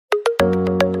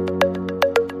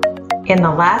In the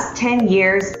last 10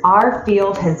 years, our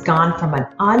field has gone from an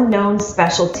unknown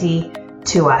specialty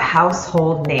to a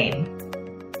household name.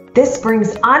 This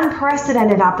brings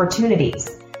unprecedented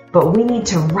opportunities, but we need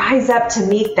to rise up to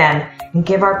meet them and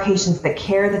give our patients the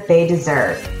care that they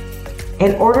deserve.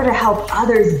 In order to help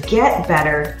others get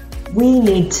better, we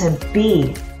need to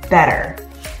be better.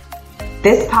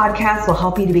 This podcast will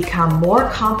help you to become more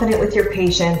confident with your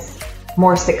patients,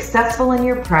 more successful in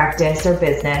your practice or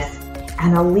business,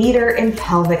 and a leader in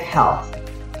pelvic health.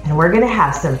 And we're going to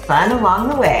have some fun along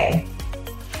the way.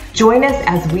 Join us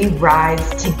as we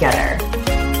rise together.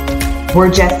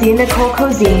 We're Jesse and Nicole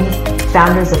Cozine,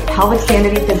 founders of Pelvic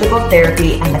Sanity Physical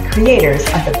Therapy and the creators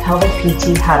of the Pelvic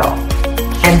PT Huddle.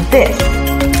 And this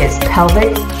is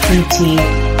Pelvic PT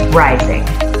Rising.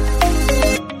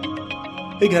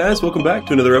 Hey guys, welcome back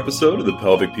to another episode of the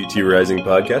Pelvic PT Rising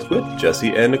podcast with Jesse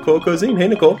and Nicole Cozine. Hey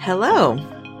Nicole. Hello.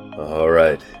 All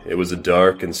right. It was a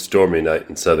dark and stormy night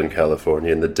in Southern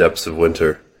California in the depths of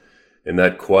winter. In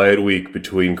that quiet week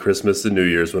between Christmas and New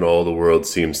Year's when all the world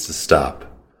seems to stop.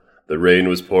 The rain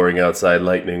was pouring outside,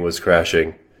 lightning was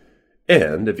crashing.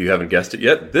 And, if you haven't guessed it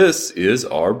yet, this is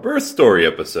our birth story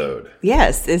episode.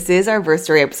 Yes, this is our birth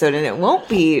story episode, and it won't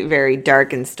be very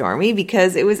dark and stormy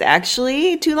because it was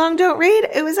actually, Too Long Don't Read,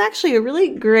 it was actually a really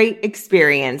great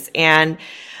experience, and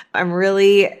I'm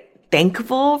really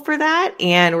thankful for that,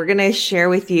 and we're going to share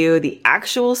with you the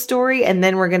actual story, and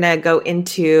then we're going to go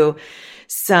into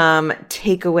some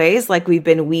takeaways like we've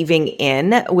been weaving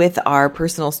in with our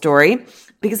personal story.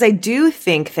 Because I do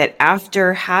think that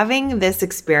after having this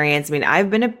experience, I mean, I've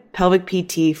been a pelvic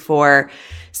PT for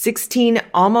 16,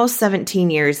 almost 17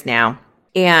 years now.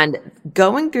 And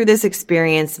going through this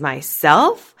experience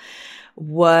myself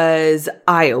was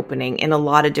eye-opening in a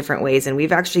lot of different ways. And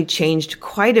we've actually changed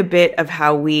quite a bit of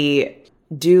how we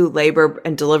do labor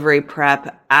and delivery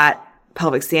prep at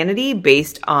Pelvic Sanity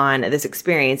based on this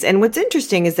experience. And what's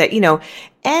interesting is that,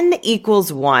 N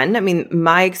equals 1. I mean,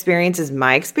 my experience is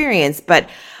my experience, but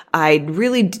I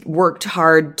really worked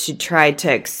hard to try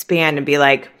to expand and be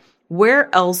like, where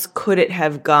else could it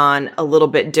have gone a little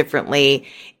bit differently?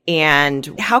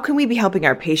 And how can we be helping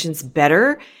our patients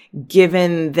better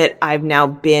given that I've now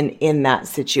been in that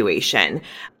situation?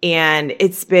 And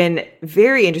it's been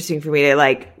very interesting for me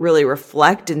to really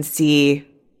reflect and see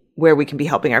where we can be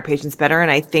helping our patients better.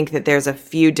 And I think that there's a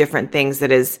few different things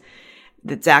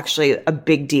that's actually a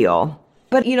big deal.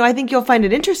 But, I think you'll find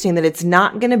it interesting that it's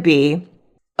not going to be,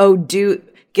 do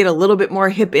get a little bit more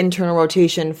hip internal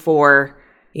rotation for,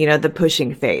 the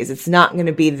pushing phase. It's not going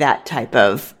to be that type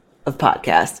of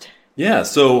podcast. Yeah,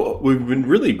 so we've been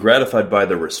really gratified by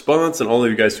the response and all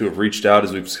of you guys who have reached out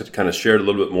as we've kind of shared a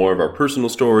little bit more of our personal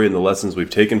story and the lessons we've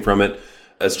taken from it.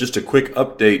 As just a quick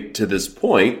update to this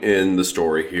point in the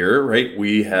story here, right?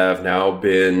 We have now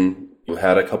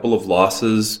had a couple of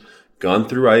losses, gone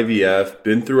through IVF,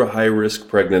 been through a high-risk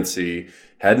pregnancy,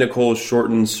 had Nicole's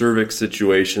shortened cervix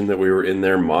situation that we were in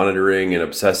there monitoring and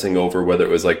obsessing over whether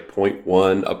it was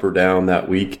 0.1 up or down that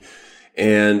week.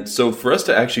 And so for us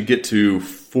to actually get to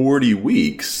 40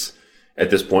 weeks at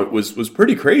this point was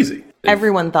pretty crazy.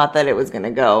 Everyone thought that it was going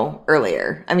to go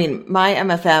earlier. I mean, my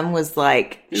MFM was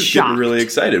shocked. Getting really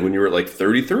excited when you were at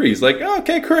 33. He's like, oh,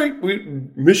 okay, great.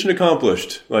 Mission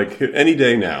accomplished. Any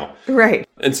day now. Right.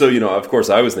 And so, of course,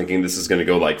 I was thinking this is going to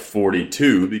go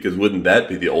 42 because wouldn't that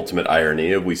be the ultimate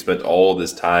irony if we spent all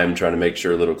this time trying to make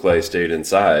sure little Clay stayed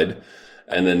inside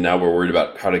and then now we're worried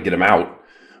about how to get him out.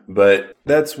 But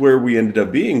that's where we ended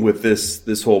up being with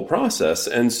this whole process.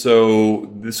 And so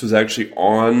this was actually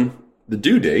on the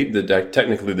due date,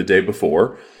 technically the day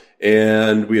before,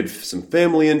 and we had some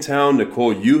family in town.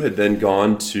 Nicole, you had then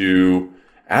gone to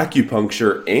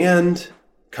acupuncture and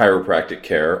chiropractic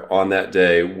care on that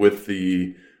day with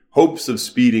the hopes of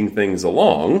speeding things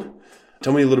along.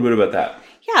 Tell me a little bit about that.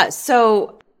 Yeah,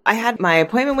 so I had my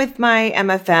appointment with my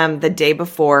MFM the day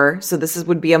before, so this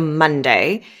would be a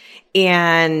Monday,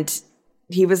 and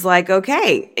he was like,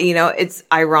 okay, it's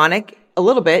ironic a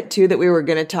little bit too that we were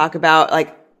going to talk about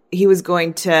he was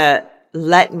going to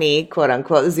let me, quote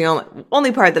unquote, this is the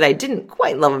only part that I didn't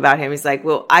quite love about him. He's like,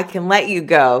 well, I can let you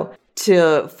go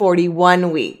to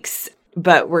 41 weeks,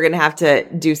 but we're going to have to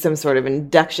do some sort of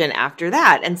induction after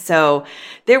that. And so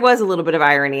there was a little bit of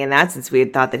irony in that since we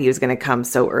had thought that he was going to come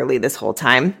so early this whole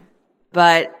time.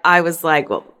 But I was like,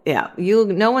 well, yeah,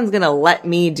 no one's going to let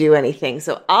me do anything.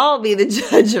 So I'll be the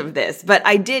judge of this. But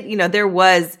I did, there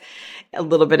was a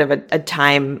little bit of a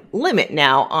time limit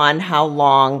now on how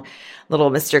long little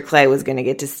Mr. Clay was going to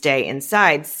get to stay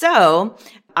inside. So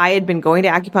I had been going to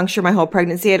acupuncture my whole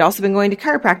pregnancy. I'd also been going to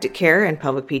chiropractic care and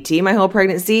pelvic PT my whole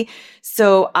pregnancy.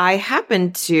 So I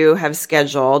happened to have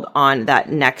scheduled on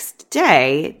that next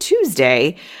day,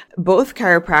 Tuesday, both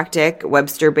chiropractic,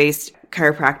 Webster-based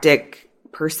chiropractic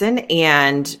person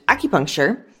and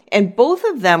acupuncture. And both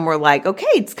of them were like, okay,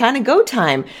 it's kind of go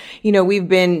time. You know, we've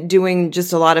been doing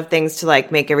just a lot of things to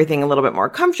like make everything a little bit more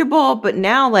comfortable. But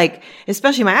now, like,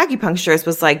 especially my acupuncturist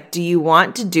was like, do you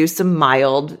want to do some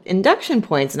mild induction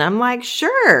points? And I'm like,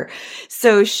 sure.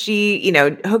 So she, you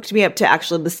know, hooked me up to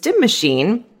actually the stim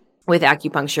machine with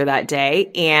acupuncture that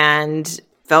day and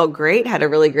felt great, had a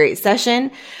really great session,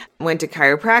 went to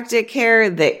chiropractic care.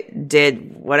 They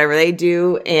did whatever they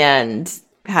do and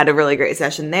had a really great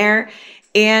session there.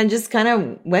 And just kind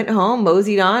of went home,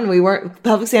 moseyed on.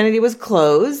 Pelvic Sanity was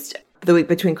closed the week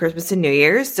between Christmas and New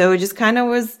Year's. So just kind of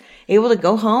was able to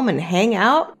go home and hang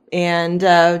out and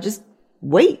just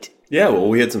wait. Yeah, well,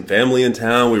 we had some family in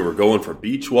town. We were going for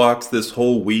beach walks this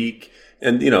whole week.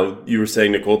 And, you know, you were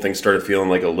saying, Nicole, things started feeling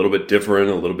like a little bit different,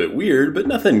 a little bit weird, but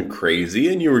nothing crazy.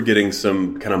 And you were getting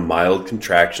some kind of mild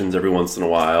contractions every once in a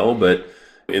while, but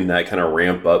in that kind of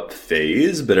ramp up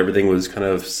phase. But everything was kind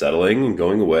of settling and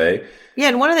going away. Yeah,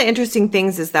 and one of the interesting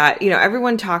things is that, you know,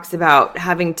 everyone talks about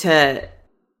having to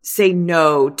say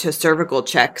no to cervical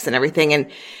checks and everything.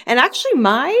 And actually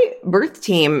my birth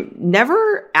team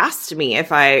never asked me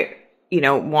if I, you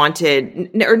know,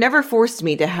 wanted or never forced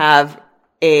me to have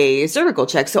a cervical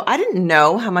check. So I didn't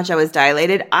know how much I was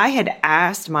dilated. I had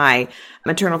asked my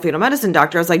maternal fetal medicine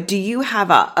doctor, I was like, do you have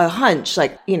a hunch?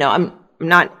 Like, you know, I'm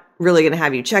not really going to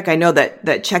have you check. I know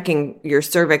that checking your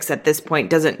cervix at this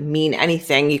point doesn't mean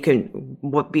anything. You can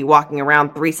be walking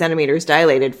around 3 centimeters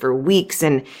dilated for weeks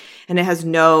and it has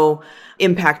no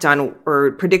impact on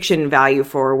or prediction value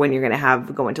for when you're going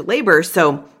to go into labor.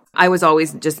 So I was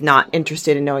always just not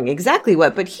interested in knowing exactly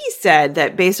what, but he said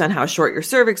that based on how short your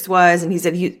cervix was, and he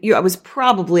said I was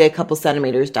probably a couple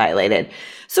centimeters dilated.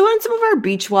 So on some of our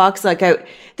beach walks, there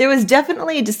was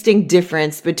definitely a distinct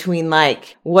difference between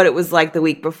like what it was like the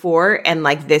week before and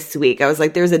like this week. I was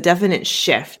like, there's a definite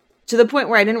shift to the point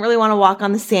where I didn't really want to walk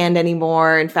on the sand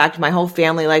anymore. In fact, my whole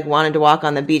family like wanted to walk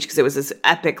on the beach because it was this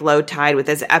epic low tide with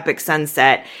this epic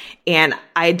sunset. And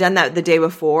I had done that the day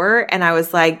before. And I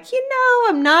was like, you know,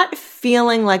 I'm not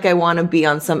feeling like I want to be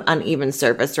on some uneven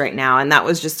surface right now. And that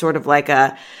was just sort of like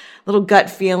a little gut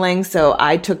feeling. So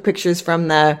I took pictures from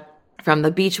the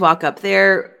beach walk up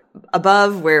there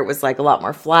above where it was like a lot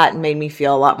more flat and made me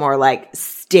feel a lot more like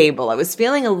stable. I was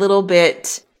feeling a little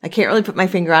bit, I can't really put my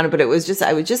finger on it, but I was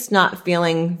just not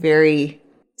feeling very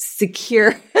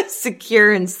secure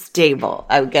and stable,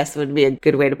 I would guess would be a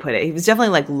good way to put it. He was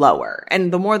definitely like lower.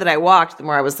 And the more that I walked, the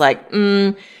more I was like,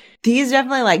 he's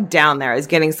definitely like down there. I was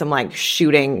getting some like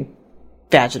shooting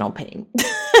vaginal pain.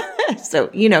 So,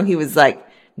 you know, he was like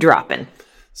dropping.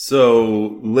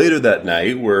 So later that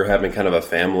night, we're having kind of a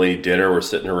family dinner. We're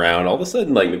sitting around. All of a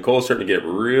sudden, like Nicole's starting to get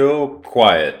real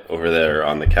quiet over there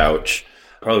on the couch.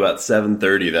 Probably about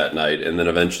 7:30 that night, and then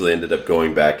eventually ended up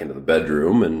going back into the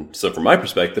bedroom. And so from my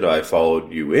perspective, I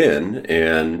followed you in,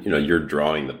 and, you know, you're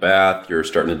drawing the bath. You're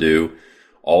starting to do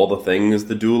all the things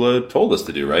the doula told us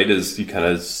to do, right? Is you kind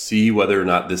of see whether or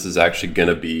not this is actually going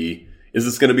to be, is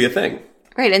this going to be a thing?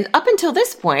 Right. And up until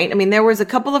this point, I mean, there was a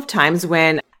couple of times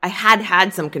when I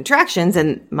had some contractions,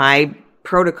 and my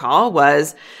protocol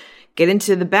was get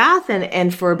into the bath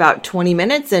and for about 20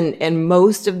 minutes, and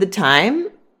most of the time,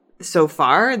 so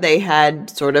far, they had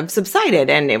sort of subsided,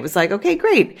 and it was like, okay,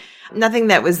 great. Nothing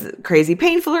that was crazy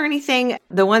painful or anything.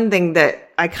 The one thing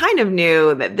that I kind of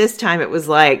knew that this time it was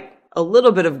like a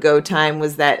little bit of go time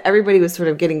was that everybody was sort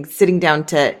of sitting down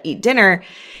to eat dinner,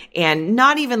 and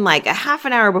not even like a half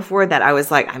an hour before that, I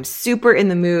was like, I'm super in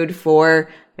the mood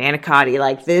for manicotti.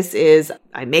 Like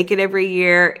I make it every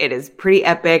year. It is pretty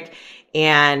epic.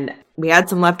 And we had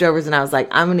some leftovers, and I was like,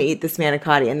 I'm going to eat this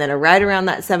manicotti. And then right around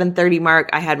that 7:30 mark,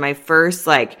 I had my first,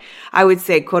 like, I would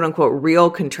say, quote unquote, real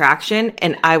contraction.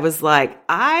 And I was like,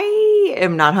 I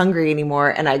am not hungry anymore.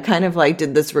 And I kind of like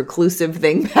did this reclusive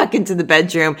thing back into the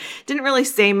bedroom. Didn't really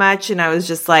say much. And I was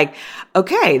just like,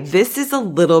 okay, this is a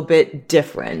little bit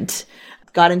different.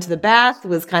 Got into the bath,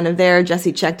 was kind of there.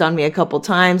 Jesse checked on me a couple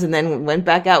times, and then went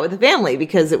back out with the family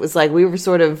because it was like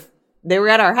they were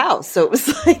at our house. So it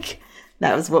was like,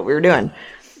 that was what we were doing.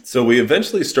 So we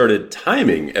eventually started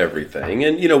timing everything.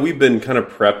 And, you know, we've been kind of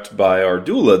prepped by our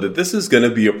doula that this is going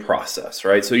to be a process,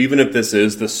 right? So even if this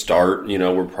is the start, you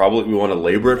know, we want to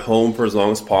labor at home for as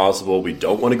long as possible. We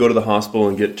don't want to go to the hospital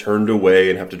and get turned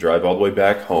away and have to drive all the way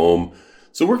back home.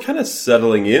 So we're kind of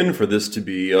settling in for this to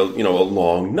be a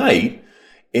long night.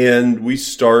 And we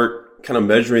start kind of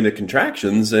measuring the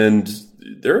contractions, and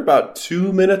they're about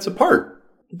 2 minutes apart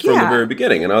from the very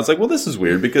beginning. And I was like, well, this is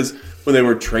weird, because when they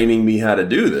were training me how to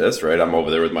do this, right, I'm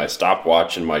over there with my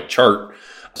stopwatch and my chart.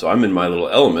 So I'm in my little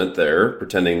element there,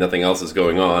 pretending nothing else is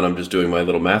going on. I'm just doing my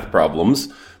little math problems.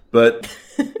 But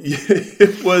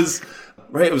it was,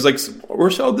 right, it was like,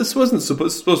 this wasn't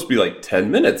supposed to be like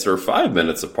 10 minutes or 5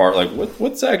 minutes apart. Like,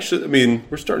 what's actually, I mean,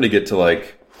 we're starting to get to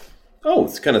like, oh,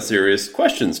 it's kind of serious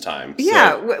questions time.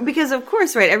 Yeah, because of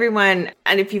course, right, everyone,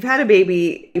 and if you've had a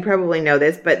baby, you probably know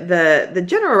this, but the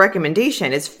general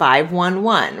recommendation is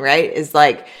 5-1-1, right? Is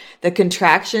like the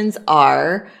contractions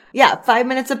are, 5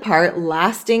 minutes apart,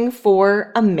 lasting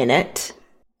for a minute.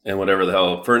 And whatever the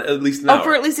hell, for at least an hour. Oh,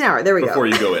 for at least an hour. There we go. Before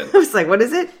you go in. I was like, what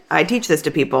is it? I teach this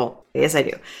to people. Yes, I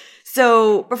do.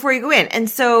 So before you go in.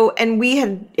 And we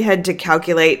had to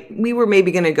calculate, we were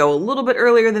maybe going to go a little bit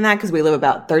earlier than that because we live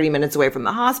about 30 minutes away from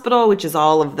the hospital, which is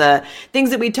all of the things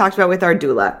that we talked about with our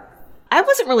doula. I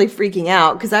wasn't really freaking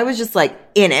out because I was just like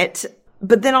in it.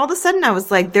 But then all of a sudden I was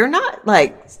like, they're not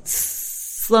like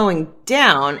slowing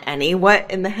down any. What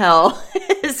in the hell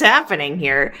is happening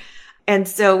here? And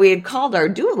so we had called our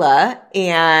doula,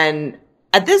 and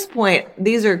at this point,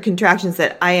 these are contractions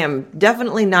that I am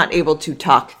definitely not able to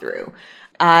talk through.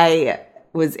 I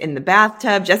was in the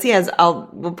bathtub.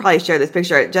 We'll probably share this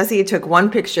picture. Jesse took one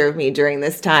picture of me during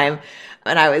this time,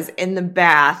 and I was in the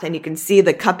bath, and you can see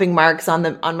the cupping marks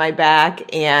on my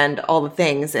back and all the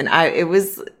things. And it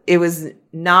was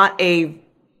not a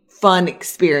fun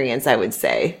experience, I would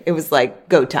say. It was like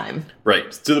go time.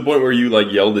 Right. To the point where you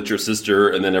like yelled at your sister,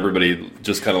 and then everybody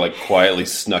just kind of like quietly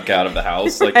snuck out of the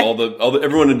house. Like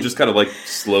everyone had just kind of like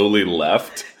slowly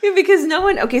left. Yeah, because no,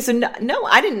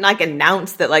 I didn't like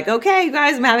announce that like, okay, you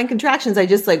guys, I'm having contractions. I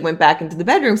just like went back into the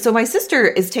bedroom. So my sister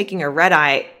is taking a red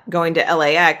eye going to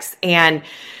LAX, and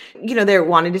you know, they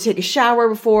wanted to take a shower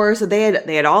before, so they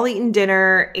had all eaten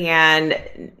dinner and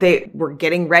they were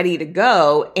getting ready to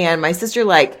go. And my sister,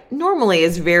 like, normally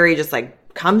is very just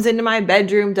like comes into my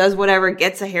bedroom, does whatever,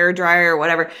 gets a hairdryer or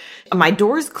whatever. My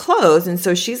door's closed, and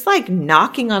so she's like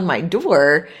knocking on my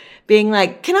door, being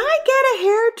like, "Can I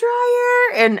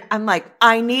get a hairdryer?" And I'm like,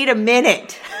 "I need a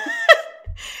minute."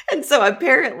 And so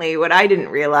apparently what I didn't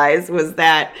realize was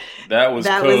that was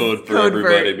code for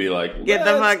everybody to be like, get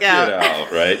the fuck out.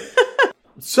 Right?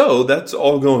 So that's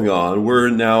all going on. We're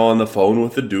now on the phone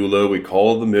with the doula. We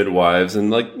call the midwives, and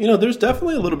like, you know, there's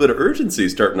definitely a little bit of urgency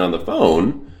starting on the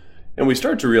phone. And we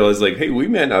start to realize like, hey, we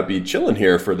may not be chilling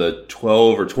here for the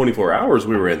 12 or 24 hours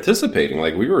we were anticipating.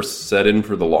 Like we were set in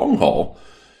for the long haul.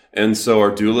 And so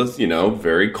our doula, you know,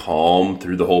 very calm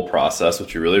through the whole process,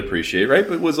 which we really appreciate, right?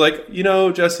 But was like, you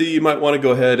know, Jesse, you might want to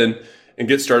go ahead and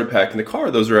get started packing the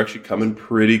car. Those are actually coming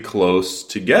pretty close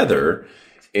together.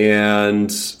 And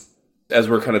as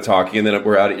we're kind of talking, and then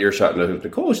we're out of earshot of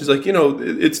Nicole, she's like, you know,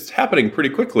 it's happening pretty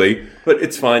quickly, but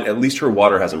it's fine. At least her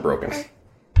water hasn't broken,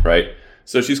 right?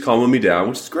 So she's calming me down,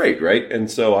 which is great, right?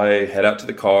 And so I head out to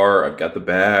the car. I've got the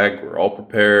bag. We're all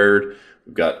prepared.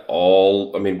 We've got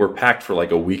we're packed for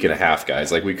like a week and a half,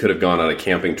 guys. Like we could have gone on a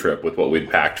camping trip with what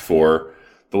we'd packed for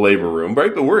the labor room,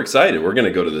 right? But we're excited. We're going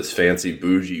to go to this fancy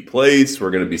bougie place.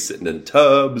 We're going to be sitting in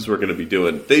tubs. We're going to be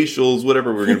doing facials,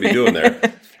 whatever we're going to be doing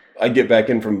there. I get back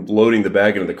in from loading the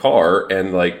bag into the car,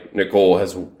 and like Nicole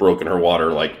has broken her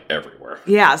water like everywhere.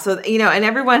 Yeah. So, you know, and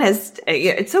everyone has,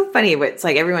 it's so funny, but it's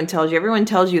like everyone tells you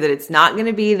that it's not going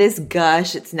to be this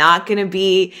gush. It's not going to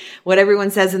be what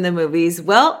everyone says in the movies.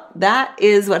 Well, that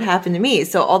is what happened to me.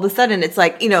 So all of a sudden it's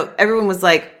like, you know, everyone was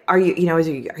like, are you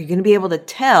going to be able to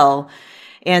tell?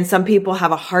 And some people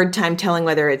have a hard time telling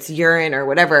whether it's urine or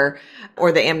whatever,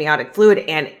 or the amniotic fluid.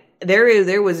 And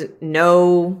there was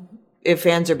no ifs,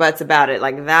 ands, or buts about it.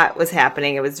 Like that was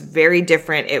happening. It was very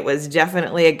different. It was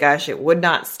definitely a gush. It would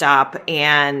not stop.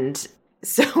 And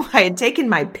so I had taken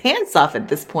my pants off at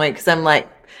this point because I'm like,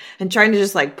 and trying to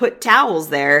just like put towels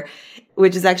there,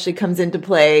 which is actually comes into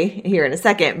play here in a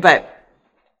second. But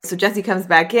so Jesse comes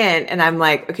back in and I'm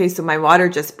like, okay, so my water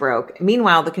just broke.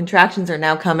 Meanwhile, the contractions are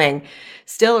now coming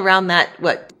still around that,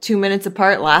 2 minutes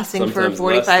apart, lasting sometimes for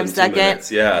 45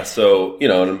 seconds. Yeah. So, you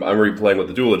know, and I'm replaying what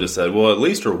the doula just said. Well, at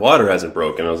least her water hasn't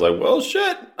broken. I was like, well,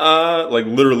 shit. Like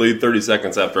literally 30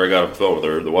 seconds after I got off the phone with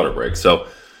her, the water breaks. So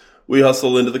we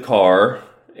hustle into the car.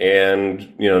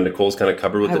 And, you know, Nicole's kind of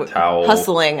covered with the towel.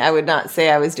 Hustling. I would not say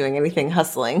I was doing anything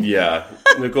hustling. Yeah.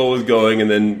 Nicole was going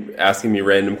and then asking me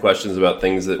random questions about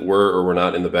things that were or were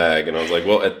not in the bag. And I was like,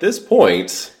 well, at this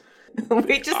point,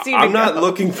 I'm not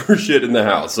looking for shit in the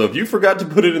house. So if you forgot to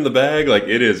put it in the bag, like,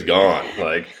 it is gone.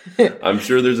 Like, I'm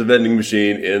sure there's a vending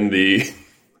machine in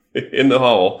the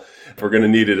hall if we're going to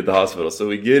need it at the hospital. So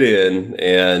we get in,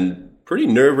 and pretty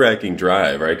nerve-wracking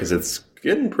drive, right? Because it's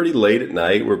getting pretty late at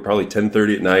night. We're probably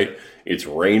 10:30 at night. It's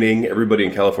raining. Everybody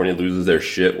in California loses their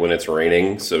shit when it's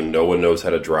raining, so no one knows how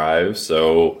to drive.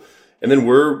 So, and then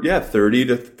we're 30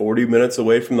 to 40 minutes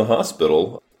away from the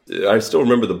hospital. I still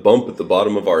remember the bump at the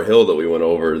bottom of our hill that we went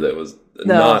over. That was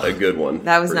not a good one.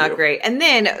 That was not great. And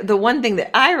then the one thing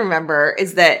that I remember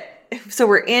is that, so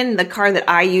we're in the car that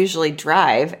I usually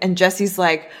drive, and Jesse's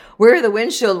like, where are the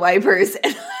windshield wipers?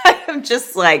 And I'm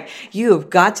just like, you have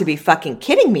got to be fucking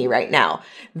kidding me right now.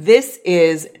 This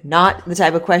is not the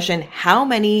type of question. How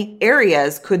many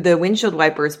areas could the windshield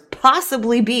wipers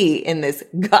possibly be in this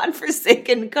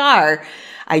godforsaken car?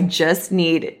 I just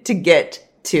need to get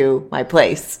to my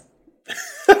place.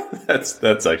 That's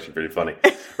actually pretty funny,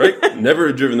 right?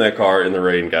 Never driven that car in the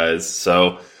rain, guys.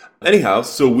 So anyhow,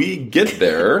 so we get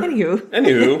there.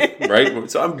 Anywho, right?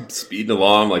 So I'm speeding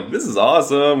along, like, this is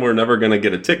awesome. We're never going to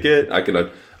get a ticket. I'm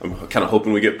kind of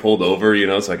hoping we get pulled over,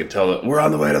 so I can tell that we're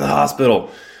on the way to the hospital.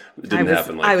 It didn't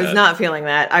happen like that. I was not feeling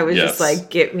that. I was just like,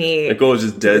 get me. Nicole was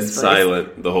just dead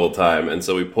silent the whole time. And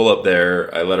so we pull up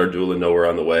there. I let our doula know we're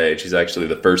on the way. She's actually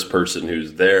the first person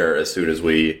who's there as soon as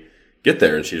we get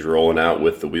there. And she's rolling out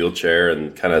with the wheelchair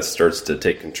and kind of starts to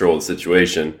take control of the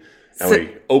situation. And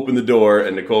we open the door,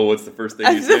 and Nicole, what's the first thing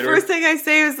you say to her? The first thing I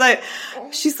say is like,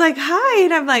 she's like, hi.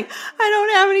 And I'm like, I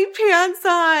don't have any pants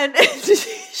on. And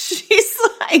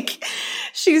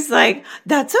she's like,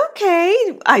 that's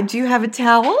okay. Do you have a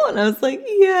towel? And I was like,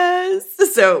 yes.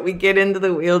 So we get into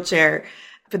the wheelchair,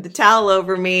 put the towel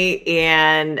over me.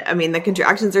 And I mean, the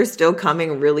contractions are still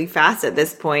coming really fast at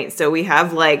this point. So we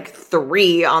have like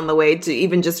 3 on the way to,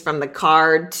 even just from the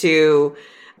car to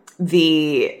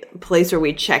the place where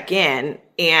we check in.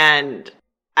 And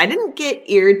I didn't get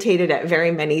irritated at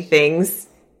very many things,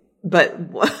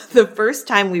 but the first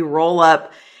time we roll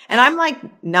up, and I'm like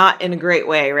not in a great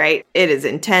way, right? It is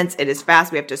intense. It is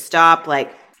fast. We have to stop,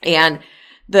 and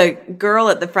the girl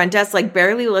at the front desk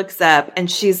barely looks up, and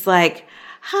she's like,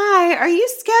 hi, are you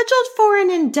scheduled for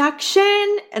an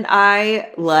induction? And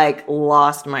I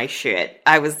lost my shit.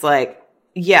 I was like,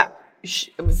 yeah.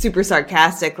 Super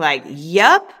sarcastic,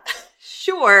 yep,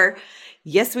 sure,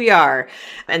 yes, we are.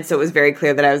 And so it was very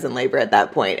clear that I was in labor at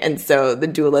that point. And so the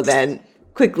doula then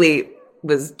quickly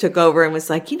took over and was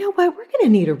like, you know what, we're going to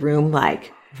need a room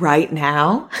right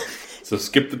now. So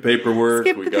skip the paperwork.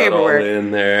 We got all in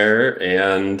there.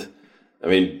 And I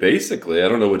mean, basically, I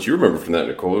don't know what you remember from that,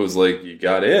 Nicole. It was like you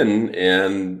got in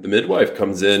and the midwife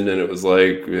comes in and it was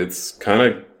like, it's kind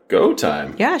of go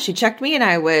time. Yeah, she checked me and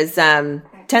I was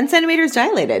 10 centimeters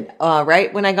dilated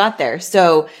right when I got there.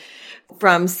 So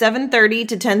from 7:30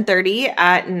 to 10:30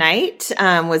 at night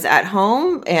was at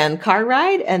home and car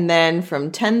ride. And then from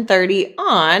 10:30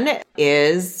 on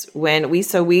is when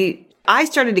I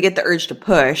started to get the urge to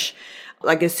push,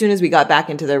 as soon as we got back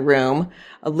into the room,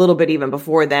 a little bit even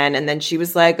before then. And then she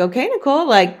was like, okay, Nicole,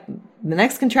 the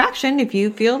next contraction, if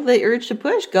you feel the urge to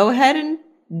push, go ahead and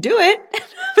do it. And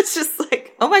I was just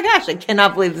like, oh my gosh, I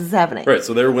cannot believe this is happening. Right.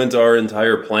 So there went our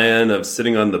entire plan of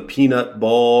sitting on the peanut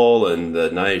ball and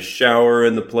the nice shower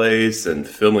in the place and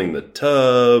filling the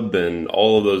tub and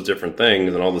all of those different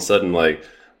things. And all of a sudden,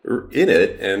 we're in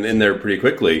it and in there pretty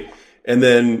quickly. And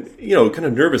then, kind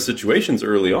of nervous situations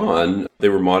early on. They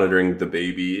were monitoring the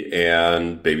baby,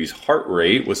 and baby's heart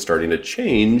rate was starting to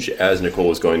change as Nicole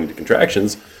was going into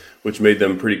contractions, which made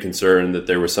them pretty concerned that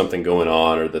there was something going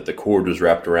on or that the cord was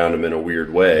wrapped around him in a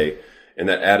weird way. And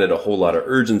that added a whole lot of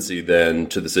urgency then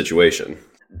to the situation.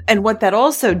 And what that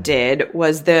also did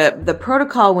was the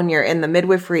protocol when you're in the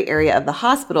midwifery area of the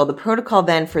hospital, the protocol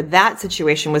then for that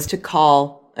situation was to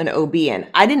call an OB in.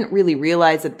 I didn't really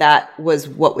realize that was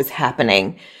what was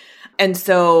happening. And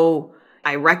so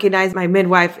I recognized my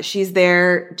midwife. She's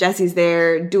there. Jesse's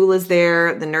there. Doula's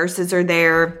there. The nurses are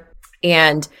there.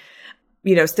 And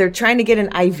so they're trying to get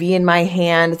an IV in my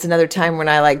hand. It's another time when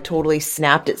I totally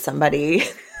snapped at somebody.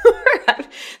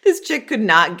 This chick could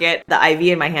not get the IV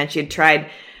in my hand. She had tried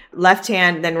left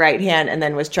hand, then right hand, and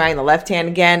then was trying the left hand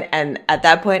again. And at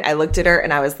that point, I looked at her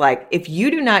and I was like, if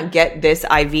you do not get this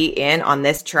IV in on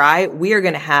this try, we are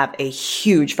going to have a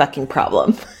huge fucking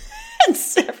problem. And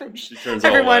so she turns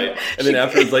all white. And then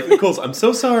afterwards, Nicole, I'm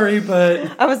so sorry,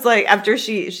 but... I was like, after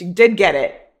she did get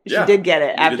it. She did get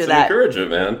it after that. Some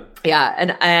encouragement, man.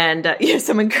 Yeah, and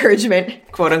some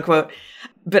encouragement, quote unquote.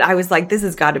 But I was like, this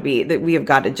has got to be, that we have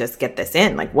got to just get this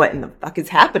in. What in the fuck is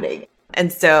happening?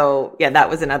 And so,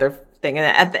 that was another thing.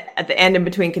 And at the end, in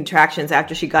between contractions,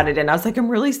 after she got it in, I was like, I'm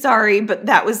really sorry. But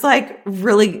that was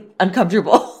really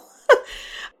uncomfortable.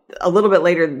 A little bit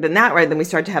later than that, right? Then we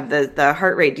start to have the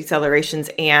heart rate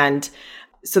decelerations. And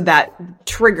So that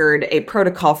triggered a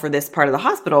protocol for this part of the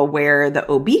hospital where the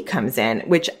OB comes in,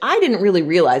 which I didn't really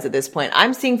realize at this point.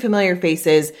 I'm seeing familiar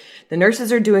faces. The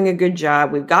nurses are doing a good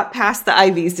job. We've got past the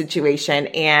IV situation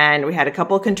and we had a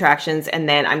couple of contractions. And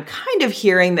then I'm kind of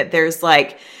hearing that there's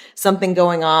like something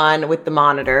going on with the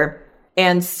monitor.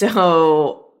 And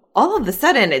so all of a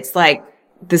sudden it's like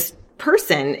this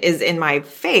person is in my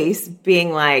face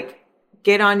being like,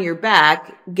 get on your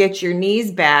back, get your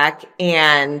knees back,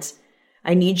 and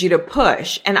I need you to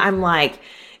push. And I'm like,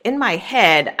 in my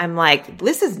head, I'm like,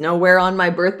 this is nowhere on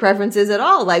my birth preferences at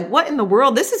all. Like, what in the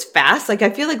world? This is fast. Like, I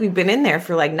feel like we've been in there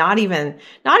for like not even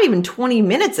 20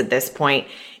 minutes at this point.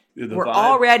 We're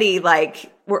already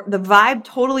like, the vibe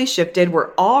totally shifted.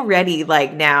 We're already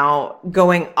like now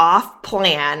going off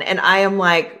plan. And I am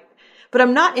like, but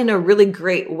I'm not in a really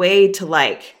great way to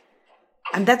like,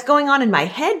 and that's going on in my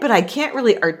head, but I can't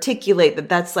really articulate that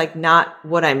that's like not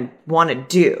what I want to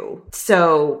do.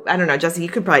 So I don't know, Jesse, you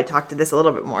could probably talk to this a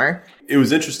little bit more. It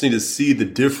was interesting to see the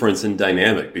difference in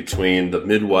dynamic between the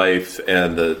midwife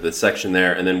and the section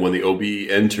there. And then when the OB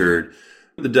entered,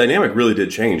 the dynamic really did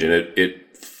change. And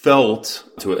it felt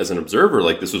to as an observer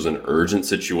like this was an urgent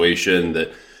situation,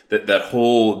 that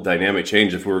whole dynamic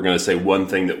change. If we were going to say one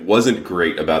thing that wasn't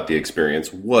great about the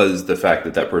experience was the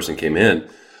fact that person came in.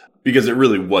 Because it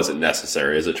really wasn't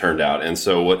necessary, as it turned out. And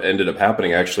so what ended up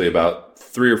happening actually about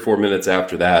 3 or 4 minutes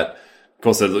after that,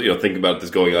 Nicole said, think about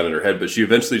this going on in her head, but she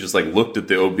eventually just like looked at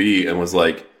the OB and was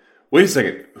like, wait a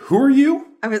second, who are you?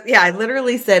 I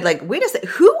literally said like, wait a second,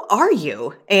 who are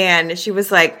you? And she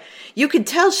was like, you could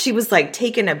tell she was like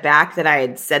taken aback that I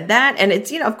had said that. And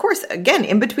it's, of course, again,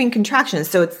 in between contractions.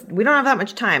 So we don't have that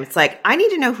much time. It's like, I need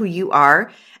to know who you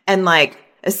are. And like,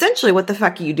 essentially, what the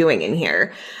fuck are you doing in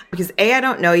here? Because A, I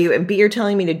don't know you, and B, you're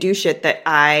telling me to do shit that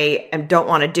I don't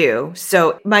want to do.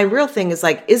 So my real thing is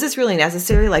like, is this really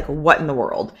necessary? Like, what in the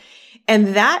world?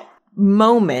 And that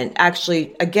moment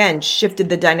actually, again, shifted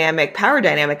the power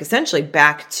dynamic, essentially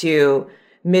back to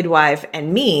midwife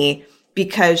and me,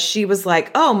 because she was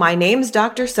like, oh, my name's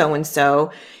Dr.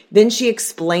 So-and-so. Then she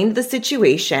explained the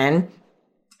situation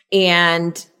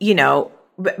and,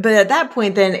 But at that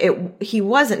point, then he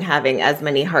wasn't having as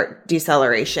many heart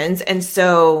decelerations. And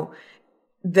so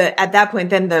at that point,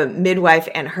 then the midwife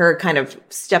and her kind of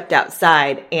stepped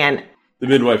outside and the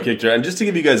midwife kicked her. And just to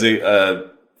give you guys a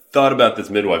thought about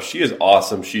this midwife, she is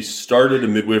awesome. She started a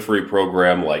midwifery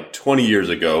program like 20 years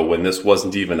ago when this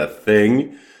wasn't even a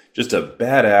thing. Just a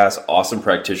badass, awesome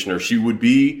practitioner. She would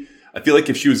be, I feel like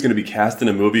if she was going to be cast in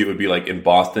a movie, it would be like in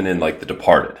Boston in like The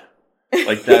Departed.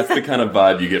 Like, that's the kind of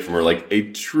vibe you get from her, like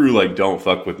a true, like, don't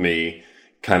fuck with me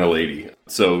kind of lady.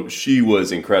 So she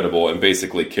was incredible and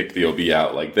basically kicked the OB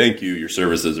out. Like, thank you, your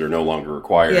services are no longer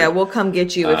required. Yeah, we'll come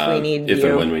get you if we need you. If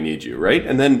and when we need you, right?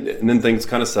 And then things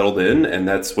kind of settled in, and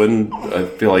that's when I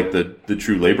feel like the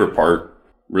true labor part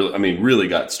really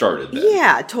got started then.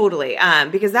 Yeah, totally.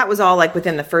 Because that was all like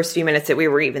within the first few minutes that we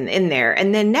were even in there.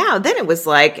 And then it was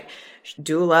like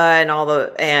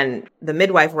doula and the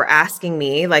midwife were asking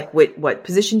me like, what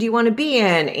position do you want to be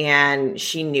in? And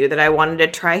she knew that I wanted to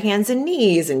try hands and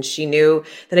knees, and she knew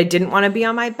that I didn't want to be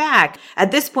on my back. At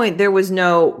this point, there was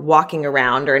no walking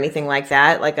around or anything like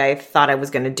that, like I thought I was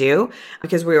going to do,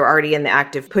 because we were already in the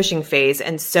active pushing phase.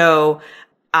 And so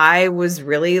I was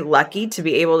really lucky to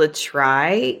be able to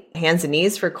try hands and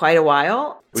knees for quite a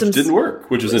while. Which didn't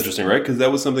work, which was interesting, right? Because that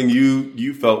was something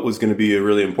you felt was going to be a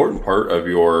really important part of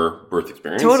your birth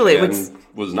experience. Totally. And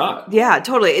was not. Yeah,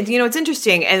 totally. It's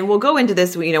interesting. And we'll go into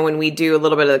this, when we do a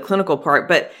little bit of the clinical part.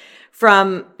 But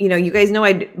from, you guys know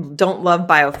I don't love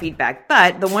biofeedback.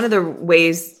 But one of the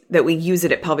ways that we use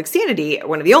it at Pelvic Sanity,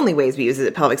 one of the only ways we use it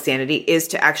at Pelvic Sanity, is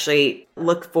to actually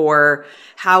look for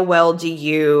how well do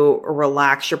you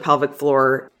relax your pelvic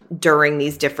floor during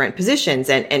these different positions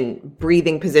and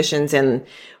breathing positions and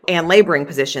laboring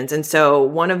positions. And so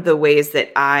one of the ways that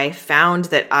I found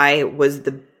that I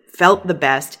felt the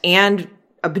best and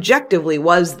objectively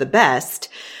was the best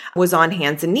was on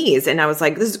hands and knees. And I was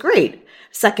like, this is great.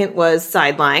 Second was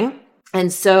side lying.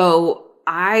 And so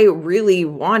I really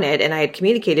wanted, and I had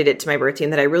communicated it to my birth team,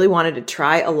 that I really wanted to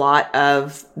try a lot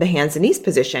of the hands and knees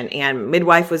position. And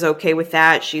midwife was okay with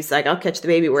that. She's like, I'll catch the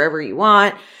baby wherever you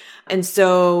want. And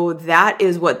so that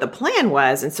is what the plan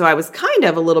was. And so I was kind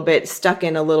of a little bit stuck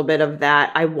in a little bit of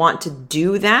that. I want to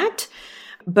do that.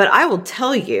 But I will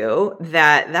tell you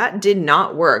that did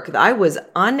not work. I was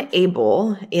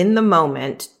unable in the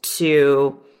moment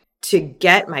to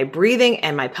get my breathing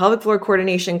and my pelvic floor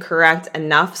coordination correct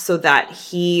enough so that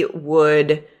he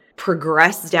would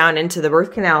progress down into the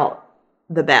birth canal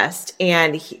the best.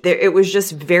 And it was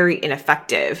just very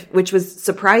ineffective, which was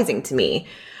surprising to me.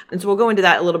 And so we'll go into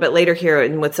that a little bit later here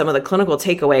and with some of the clinical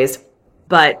takeaways.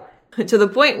 But to the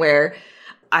point where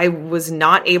I was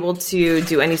not able to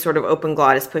do any sort of open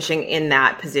glottis pushing in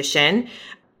that position.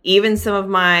 Even some of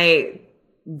my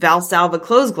Valsalva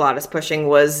closed glottis pushing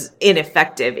was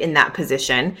ineffective in that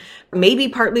position. Maybe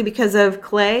partly because of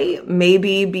Clay,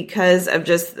 maybe because of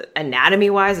just anatomy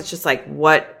wise, it's just like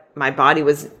what my body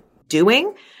was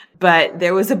doing. But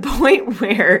there was a point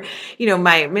where,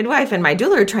 my midwife and my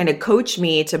doula are trying to coach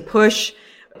me to push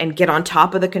and get on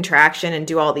top of the contraction and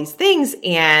do all these things.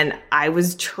 And I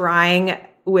was trying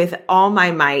with all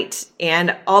my might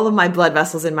and all of my blood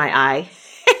vessels in my eye.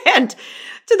 And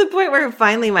to the point where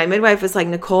finally my midwife was like,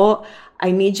 Nicole,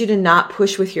 I need you to not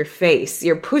push with your face.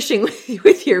 You're pushing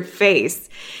with your face.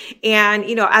 And,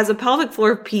 as a pelvic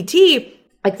floor PT,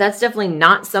 like that's definitely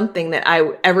not something that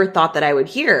I ever thought that I would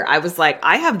hear. I was like,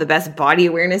 I have the best body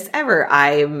awareness ever.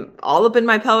 I'm all up in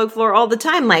my pelvic floor all the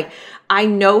time. Like I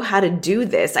know how to do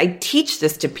this. I teach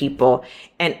this to people.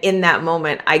 And in that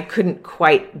moment, I couldn't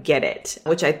quite get it,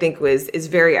 which I think is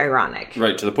very ironic.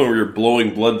 Right, to the point where you're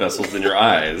blowing blood vessels in your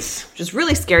eyes. Just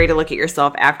really scary to look at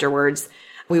yourself afterwards.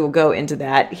 We will go into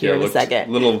that here in a second.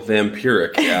 A little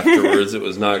vampiric afterwards. It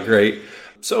was not great.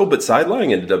 So, but side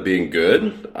lying ended up being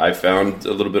good. I found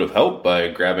a little bit of help by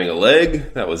grabbing a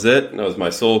leg. That was it. That was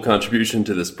my sole contribution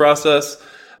to this process.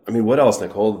 I mean, what else,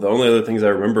 Nicole? The only other things I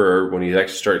remember are when he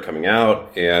actually started coming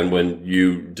out and when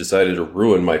you decided to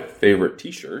ruin my favorite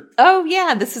t-shirt. Oh,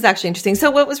 yeah. This is actually interesting. So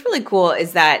what was really cool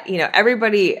is that,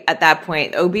 everybody at that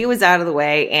point, OB was out of the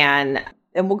way, and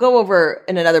we'll go over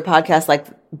in another podcast, like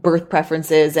birth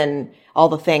preferences and all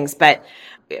the things, but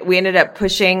we ended up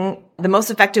pushing. The most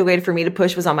effective way for me to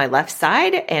push was on my left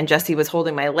side, and Jesse was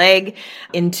holding my leg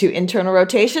into internal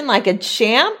rotation like a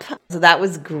champ. So that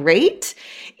was great.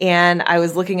 And I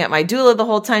was looking at my doula the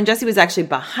whole time. Jesse was actually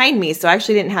behind me, so I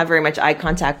actually didn't have very much eye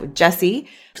contact with Jesse.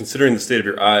 Considering the state of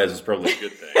your eyes is probably a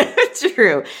good thing.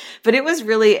 True. But it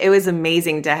was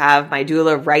amazing to have my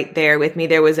doula right there with me.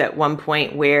 There was at one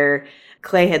point where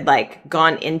Clay had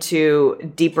gone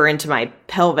deeper into my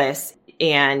pelvis,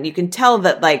 and you can tell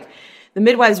that the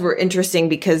midwives were interesting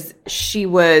because she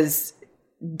was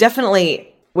definitely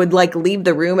would leave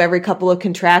the room every couple of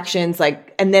contractions,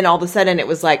 and then all of a sudden it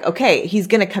was okay, he's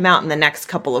going to come out in the next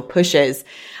couple of pushes.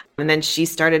 And then she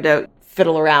started to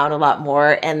fiddle around a lot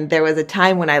more. And there was a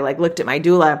time when I looked at my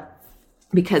doula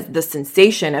because the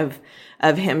sensation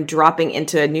of him dropping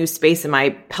into a new space in my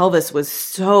pelvis was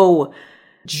so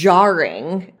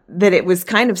jarring that it was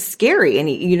kind of scary. And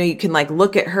you can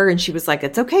look at her and she was like,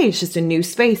 it's okay. It's just a new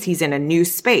space. He's in a new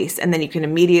space. And then you can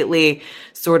immediately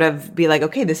sort of be like,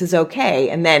 okay, this is okay.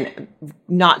 And then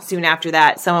not soon after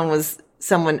that,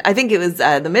 someone, I think it was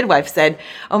the midwife said,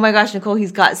 oh my gosh, Nicole,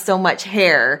 he's got so much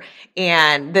hair.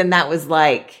 And then that was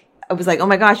I was like, oh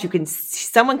my gosh,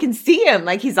 someone can see him.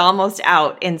 He's almost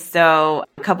out. And so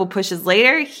a couple pushes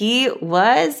later, he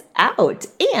was out.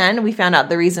 And we found out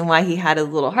the reason why he had a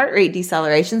little heart rate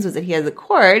decelerations was that he has a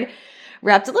cord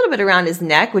wrapped a little bit around his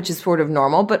neck, which is sort of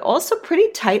normal, but also pretty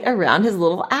tight around his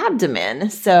little abdomen.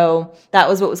 So that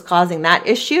was what was causing that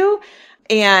issue.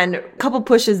 And a couple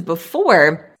pushes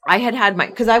before, I had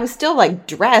because I was still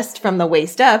dressed from the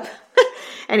waist up.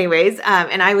 Anyways,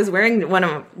 and I was wearing one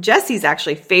of Jesse's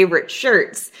actually favorite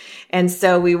shirts. And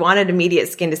so we wanted immediate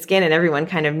skin to skin, and everyone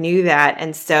kind of knew that.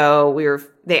 And so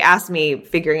they asked me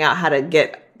figuring out how to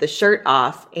get the shirt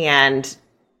off. And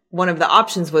one of the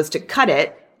options was to cut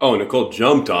it. Oh, Nicole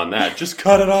jumped on that. Just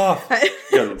cut it off.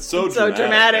 Yeah, it's so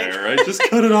dramatic. There, right? Just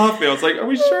cut it off. I was like, are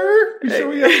we sure? Are we sure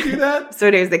we have to do that? So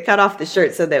anyways, they cut off the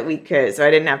shirt so that we could, so I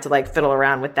didn't have to fiddle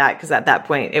around with that, because at that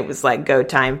point it was go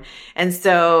time. And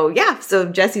so, yeah, so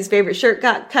Jesse's favorite shirt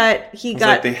got cut.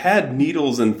 They had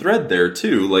needles and thread there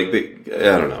too. I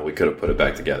don't know. We could have put it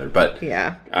back together, but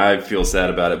yeah, I feel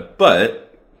sad about it.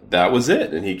 But that was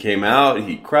it. And he came out.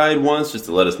 He cried once just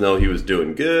to let us know he was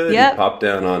doing good. Yep. He popped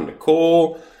down on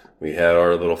Nicole. We had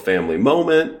our little family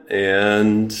moment,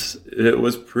 and it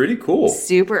was pretty cool.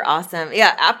 Super awesome.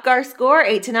 Yeah, APGAR score,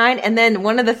 8 to 9. And then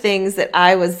one of the things that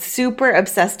I was super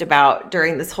obsessed about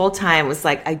during this whole time was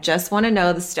I just want to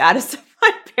know the status of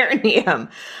my perineum.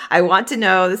 I want to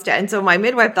know the status. And so my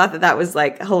midwife thought that was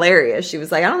hilarious. She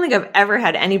was like, I don't think I've ever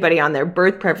had anybody on their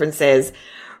birth preferences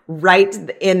right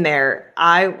in there.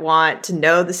 I want to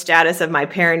know the status of my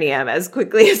perineum as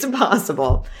quickly as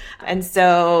possible. And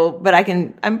so, but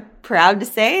I'm proud to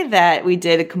say that we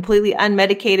did a completely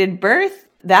unmedicated birth.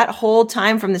 That whole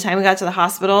time from the time we got to the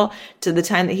hospital to the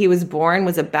time that he was born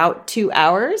was about 2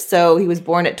 hours. So he was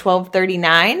born at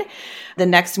 12:39 the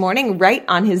next morning, right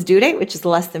on his due date, which is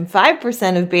less than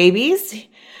 5% of babies.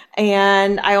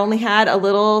 And I only had a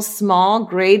little small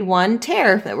grade 1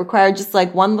 tear that required just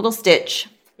like one little stitch.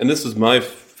 And this was my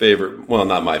favorite, well,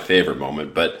 not my favorite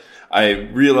moment, but I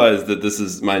realized that this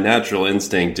is my natural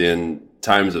instinct in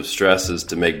times of stress is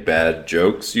to make bad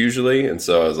jokes usually. And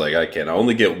so I was like, I can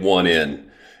only get one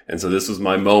in. And so this was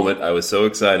my moment. I was so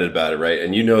excited about it, right?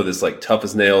 And you know, this like tough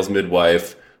as nails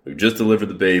midwife, we've just delivered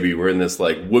the baby. We're in this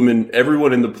like woman,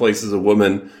 everyone in the place is a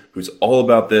woman who's all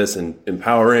about this and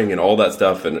empowering and all that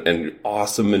stuff and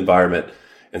awesome environment.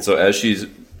 And so as she's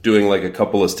doing like a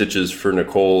couple of stitches for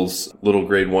Nicole's little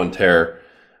grade 1 tear,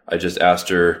 I just asked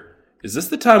her, is this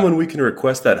the time when we can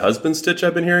request that husband stitch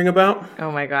I've been hearing about?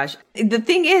 Oh my gosh. The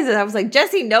thing is, I was like,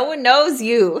 Jesse, no one knows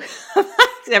you.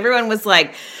 Everyone was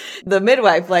like, the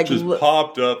midwife like just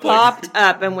popped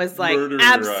up and was like,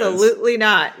 absolutely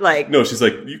not. Like, no, she's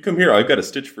like, you come here. I've got a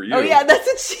stitch for you. Oh yeah, that's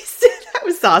what she said. That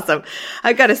was awesome.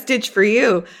 I got a stitch for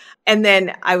you. And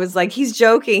then I was like, he's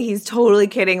joking. He's totally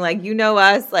kidding. Like, you know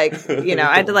us. Like, you know,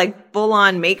 I had to like full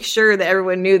on make sure that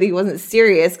everyone knew that he wasn't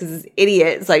serious because this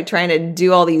idiot is like trying to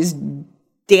do all these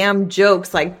damn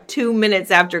jokes like 2 minutes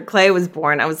after Clay was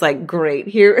born. I was like, great.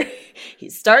 Here,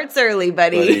 he starts early,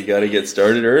 buddy. You got to get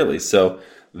started early. So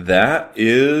that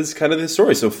is kind of the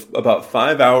story. So about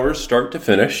 5 hours start to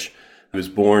finish. He was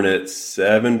born at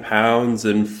 7 pounds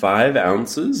and 5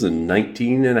 ounces and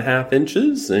 19 and a half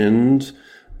inches and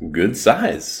good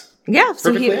size. Yeah. So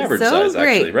perfectly average size,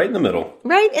 great. Actually. Right in the middle.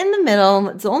 Right in the middle.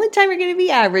 It's the only time you're going to be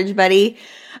average, buddy.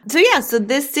 So yeah, so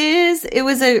it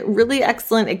was a really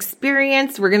excellent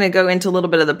experience. We're going to go into a little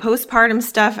bit of the postpartum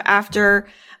stuff after.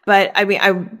 But I mean,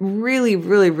 I'm really,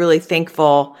 really, really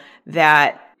thankful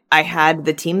that I had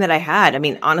the team that I had. I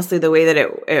mean, honestly, the way that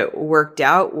it worked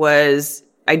out was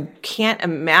I can't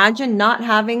imagine not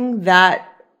having that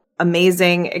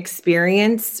amazing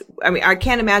experience. I mean, I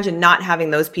can't imagine not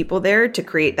having those people there to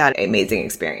create that amazing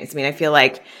experience. I mean, I feel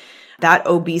like that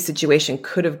OB situation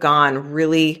could have gone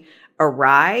really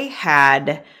awry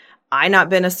had I not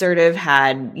been assertive,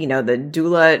 had, you know, the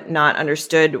doula not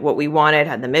understood what we wanted,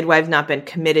 had the midwives not been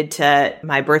committed to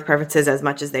my birth preferences as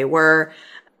much as they were.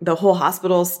 The whole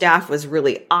hospital staff was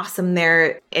really awesome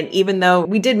there. And even though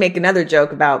we did make another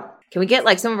joke about, can we get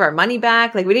like some of our money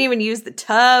back? Like we didn't even use the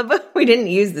tub. We didn't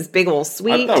use this big old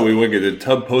suite. I thought we would get a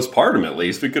tub postpartum at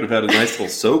least. We could have had a nice little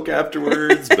soak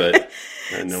afterwards, but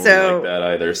I know we like that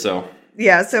either. So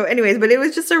yeah. So anyways, but it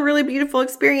was just a really beautiful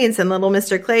experience and little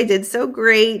Mr. Clay did so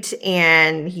great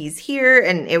and he's here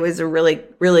and it was a really,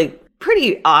 really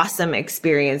pretty awesome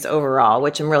experience overall,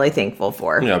 which I'm really thankful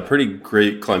for. Yeah. Pretty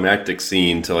great climactic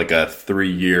scene to like a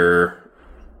 3-year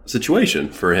situation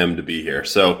for him to be here.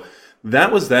 So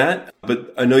that was that.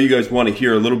 But I know you guys want to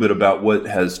hear a little bit about what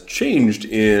has changed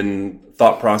in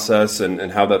thought process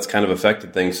and how that's kind of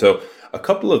affected things. So a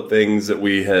couple of things that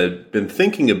we had been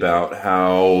thinking about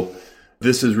how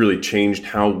this has really changed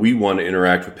how we want to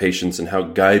interact with patients and how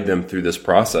guide them through this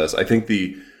process. I think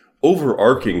the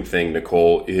overarching thing,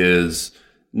 Nicole, is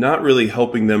not really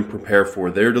helping them prepare for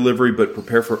their delivery, but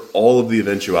prepare for all of the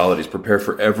eventualities, prepare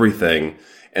for everything,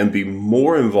 and be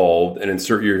more involved and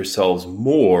insert yourselves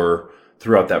more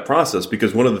throughout that process.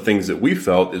 Because one of the things that we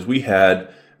felt is we had,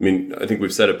 I mean, I think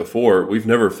we've said it before, we've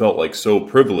never felt like so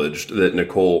privileged that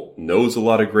Nicole knows a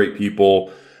lot of great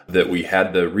people, that we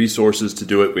had the resources to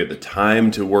do it. We had the time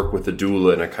to work with a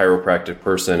doula and a chiropractic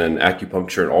person and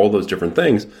acupuncture and all those different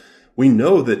things. We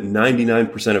know that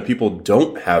 99% of people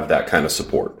don't have that kind of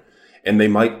support. And they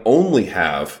might only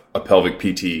have a pelvic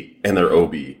PT and their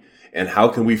OB. And how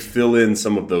can we fill in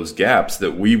some of those gaps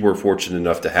that we were fortunate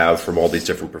enough to have from all these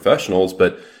different professionals?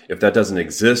 But if that doesn't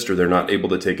exist or they're not able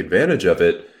to take advantage of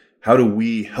it, how do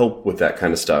we help with that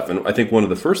kind of stuff? And I think one of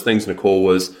the first things, Nicole,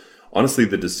 was honestly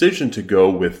the decision to go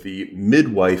with the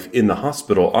midwife in the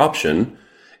hospital option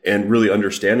and really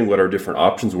understanding what our different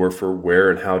options were for where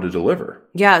and how to deliver.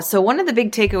 Yeah. So one of the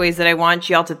big takeaways that I want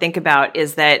y'all to think about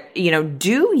is that, you know,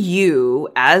 do you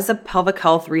as a pelvic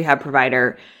health rehab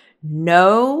provider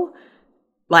know,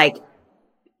 like,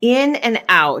 in and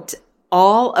out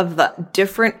all of the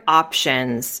different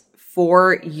options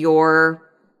for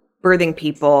your birthing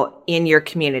people in your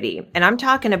community? And I'm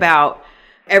talking about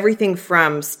everything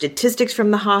from statistics from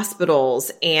the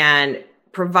hospitals and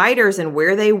providers and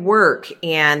where they work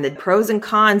and the pros and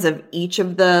cons of each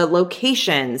of the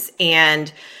locations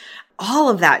and all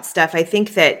of that stuff. I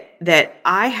think that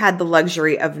I had the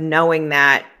luxury of knowing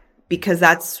that because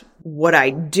that's what I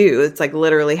do. It's like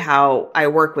literally how I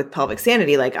work with pelvic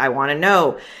sanity. Like I want to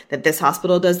know that this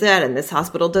hospital does that and this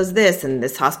hospital does this and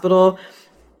this hospital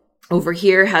over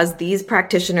here has these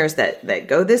practitioners that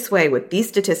go this way with these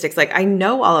statistics. Like I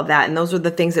know all of that. And those are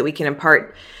the things that we can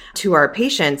impart to our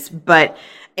patients.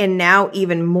 And now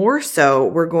even more so,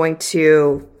 we're going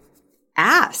to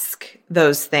ask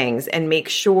those things and make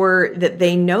sure that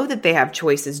they know that they have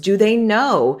choices. Do they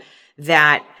know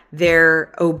that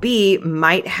their OB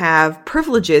might have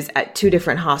privileges at 2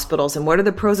 different hospitals? And what are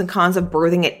the pros and cons of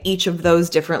birthing at each of those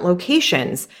different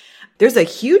locations? There's a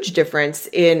huge difference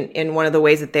in one of the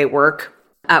ways that they work.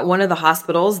 At one of the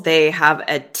hospitals, they have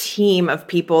a team of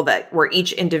people where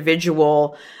each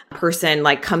individual person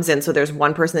like comes in. So there's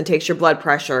one person that takes your blood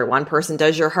pressure, one person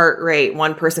does your heart rate,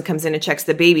 one person comes in and checks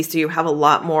the baby. So you have a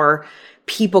lot more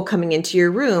people coming into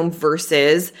your room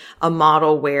versus a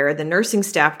model where the nursing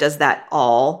staff does that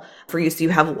all for you. So you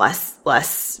have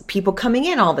less people coming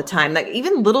in all the time, like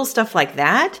even little stuff like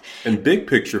that. And big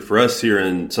picture for us here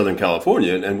in Southern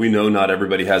California, and we know not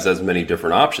everybody has as many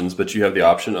different options, but you have the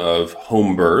option of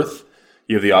home birth.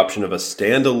 You have the option of a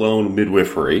standalone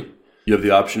midwifery. You have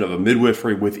the option of a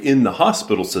midwifery within the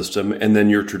hospital system, and then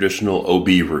your traditional OB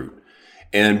route.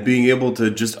 And being able to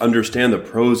just understand the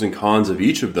pros and cons of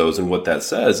each of those and what that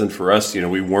says. And for us,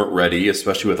 we weren't ready,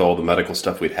 especially with all the medical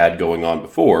stuff we'd had going on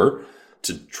before,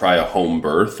 to try a home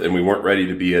birth. And we weren't ready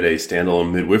to be at a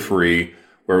standalone midwifery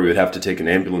where we would have to take an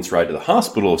ambulance ride to the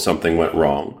hospital if something went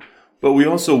wrong. But we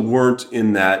also weren't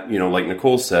in that, like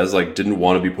Nicole says, like didn't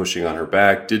want to be pushing on her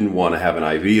back, didn't want to have an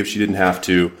IV if she didn't have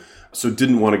to. So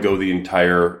didn't want to go the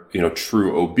entire,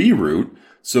 true OB route.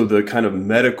 So the kind of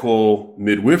medical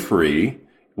midwifery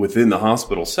within the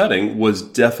hospital setting was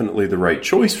definitely the right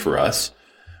choice for us.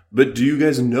 But do you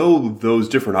guys know those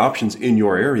different options in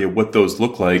your area, what those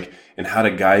look like, and how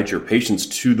to guide your patients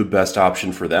to the best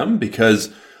option for them?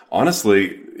 Because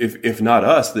honestly, if not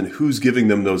us, then who's giving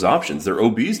them those options? Their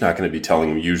OB is not going to be telling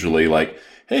them usually like,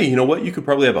 hey, you know what? You could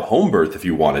probably have a home birth if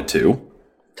you wanted to.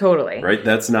 Totally. Right?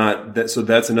 That's not that. So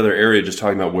that's another area just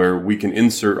talking about where we can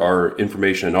insert our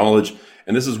information and knowledge.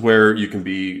 And this is where you can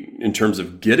be in terms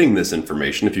of getting this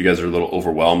information. If you guys are a little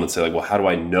overwhelmed and say like, well, how do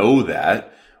I know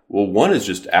that? Well, one is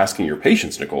just asking your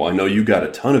patients, Nicole. I know you got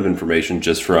a ton of information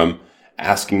just from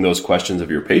asking those questions of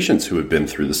your patients who have been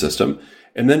through the system,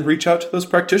 and then reach out to those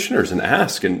practitioners and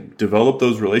ask and develop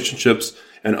those relationships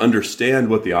and understand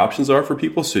what the options are for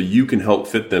people so you can help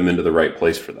fit them into the right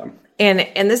place for them.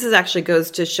 And this is actually goes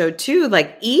to show too,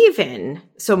 like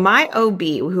so my OB,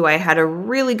 who I had a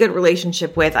really good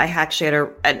relationship with, I actually had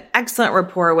an excellent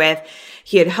rapport with.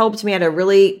 He had helped me. I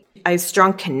had a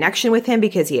strong connection with him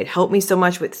because he had helped me so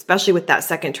much especially with that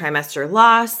second trimester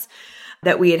loss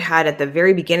that we had at the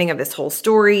very beginning of this whole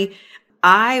story.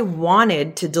 I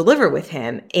wanted to deliver with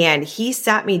him, and he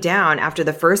sat me down after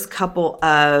the first couple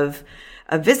of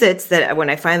visits that when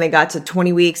I finally got to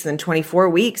 20 weeks and then 24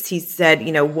 weeks, he said,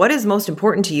 what is most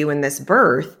important to you in this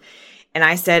birth? And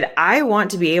I said, I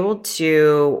want to be able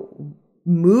to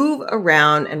move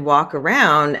around and walk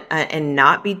around and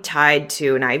not be tied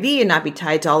to an IV and not be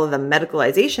tied to all of the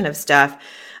medicalization of stuff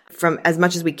from as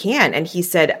much as we can. And he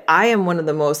said, I am one of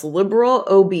the most liberal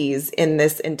OBs in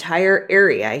this entire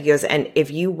area. He goes, and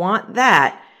if you want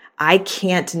that, I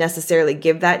can't necessarily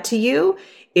give that to you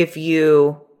if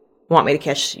you want me to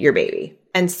catch your baby.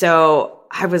 And so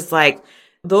I was like,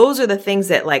 those are the things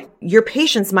that like your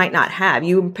patients might not have.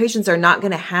 Your patients are not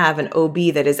going to have an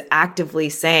OB that is actively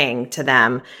saying to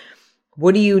them,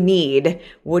 what do you need?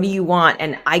 What do you want?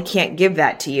 And I can't give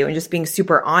that to you. And just being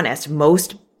super honest,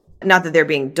 not that they're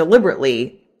being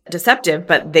deliberately deceptive,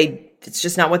 but it's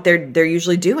just not what they're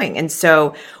usually doing. And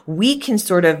so we can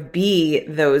sort of be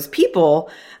those people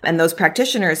and those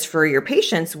practitioners for your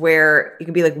patients where you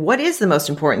can be like, what is the most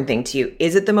important thing to you?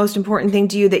 Is it the most important thing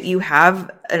to you that you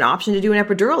have an option to do an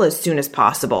epidural as soon as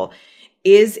possible?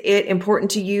 Is it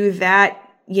important to you that,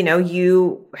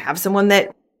 you have someone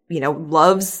that,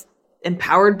 loves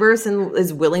empowered births and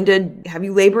is willing to have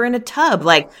you labor in a tub?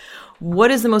 Like,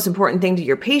 what is the most important thing to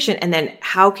your patient? And then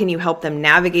how can you help them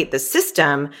navigate the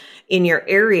system in your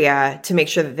area to make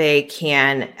sure that they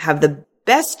can have the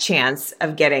best chance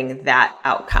of getting that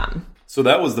outcome? So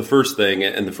that was the first thing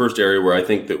and the first area where I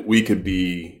think that we could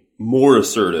be more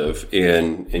assertive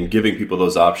in giving people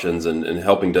those options and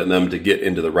helping them to get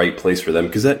into the right place for them,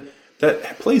 because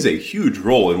that plays a huge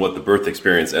role in what the birth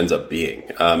experience ends up being.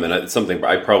 And it's something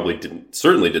I probably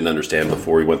certainly didn't understand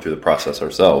before we went through the process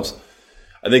ourselves.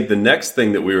 I think the next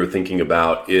thing that we were thinking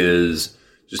about is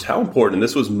just how important, and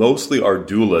this was mostly our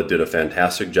doula did a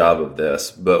fantastic job of this,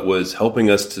 but was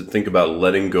helping us to think about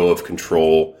letting go of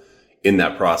control in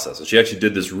that process. And she actually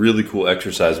did this really cool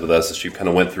exercise with us as she kind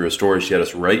of went through a story. She had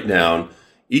us write down,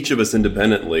 each of us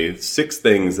independently, 6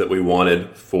 things that we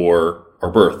wanted for our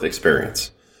birth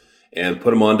experience and put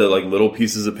them onto like little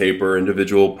pieces of paper,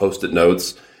 individual Post-it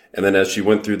notes. And then as she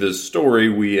went through this story,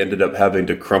 we ended up having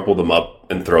to crumple them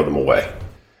up and throw them away.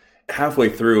 Halfway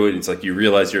through it, it's like you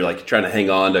realize you're like trying to hang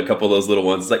on to a couple of those little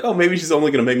ones. It's like, oh, maybe she's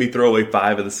only going to make me throw away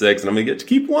 5 of the 6 and I'm going to get to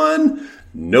keep 1.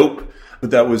 Nope.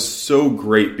 But that was so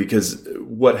great because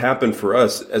what happened for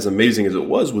us, as amazing as it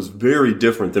was very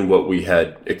different than what we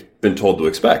had been told to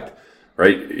expect,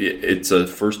 right? It's a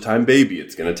first-time baby.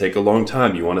 It's going to take a long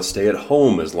time. You want to stay at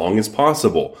home as long as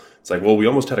possible. It's like, well, we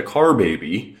almost had a car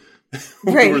baby.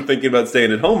 Right. We're thinking about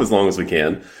staying at home as long as we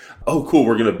can. Oh, cool.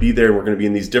 We're going to be there. We're going to be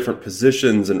in these different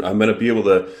positions. And I'm going to be able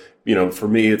to, for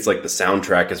me, it's like the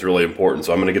soundtrack is really important.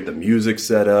 So I'm going to get the music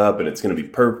set up and it's going to be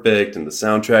perfect. And the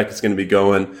soundtrack is going to be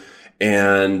going.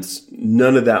 And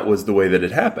none of that was the way that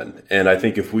it happened. And I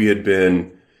think if we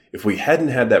hadn't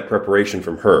had that preparation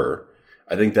from her,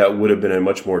 I think that would have been a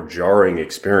much more jarring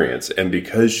experience. And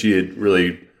because she had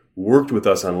really worked with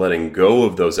us on letting go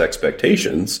of those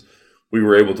expectations, we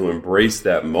were able to embrace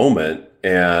that moment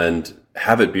and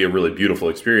have it be a really beautiful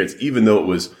experience, even though it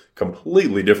was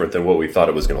completely different than what we thought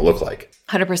it was going to look like.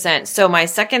 100%. So my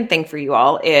second thing for you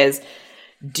all is,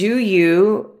 do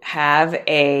you have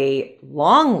a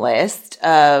long list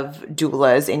of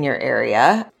doulas in your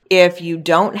area? If you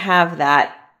don't have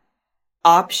that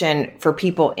option for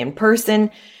people in person,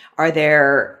 are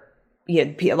there,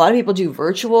 a lot of people do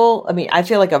virtual. I mean, I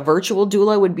feel like a virtual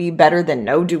doula would be better than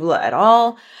no doula at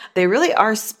all. They really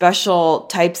are special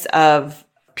types of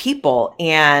people.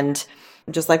 And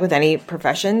just like with any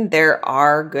profession, there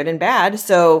are good and bad.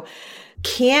 So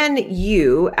can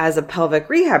you, as a pelvic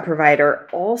rehab provider,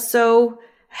 also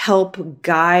help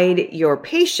guide your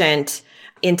patient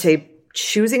into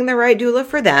choosing the right doula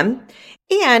for them?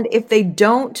 And if they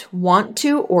don't want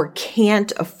to or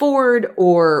can't afford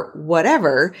or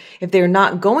whatever, if they're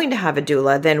not going to have a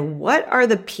doula, then what are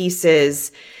the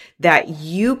pieces that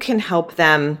you can help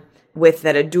them with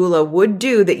that a doula would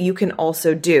do that you can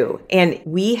also do? And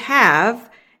we have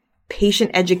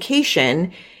patient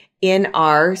education in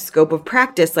our scope of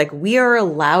practice. Like, we are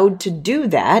allowed to do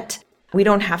that. We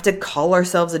don't have to call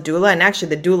ourselves a doula. And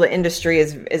actually, the doula industry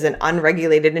is an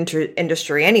unregulated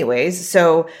industry anyways.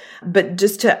 So, but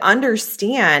just to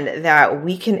understand that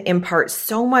we can impart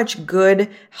so much good,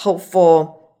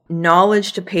 helpful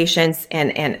knowledge to patients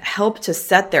and help to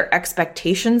set their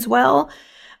expectations well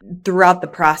throughout the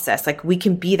process. Like, we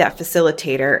can be that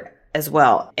facilitator as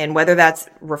well. And whether that's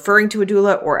referring to a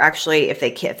doula or actually if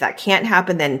that can't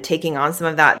happen, then taking on some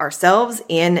of that ourselves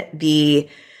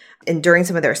during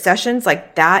some of their sessions,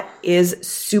 like, that is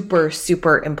super,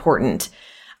 super important.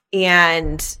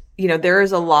 And,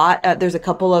 there's a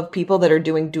couple of people that are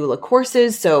doing doula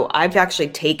courses. So I've actually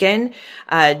taken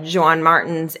Joanne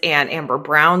Martin's and Amber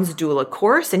Brown's doula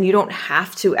course, and you don't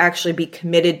have to actually be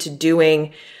committed to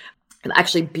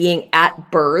being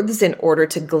at births in order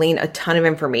to glean a ton of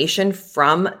information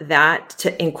from that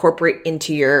to incorporate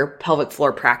into your pelvic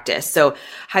floor practice. So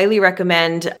highly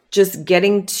recommend just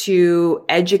getting to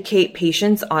educate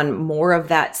patients on more of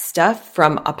that stuff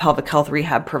from a pelvic health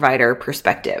rehab provider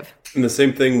perspective. And the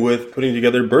same thing with putting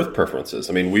together birth preferences.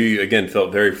 I mean, we, again,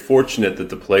 felt very fortunate that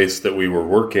the place that we were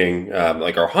working,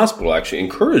 like our hospital, actually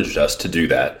encouraged us to do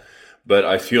that. But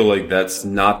I feel like that's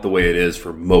not the way it is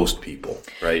for most people,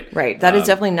 right? Right. That is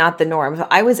definitely not the norm.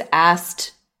 I was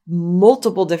asked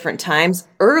multiple different times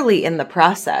early in the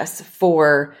process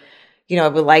for,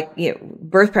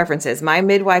 birth preferences. My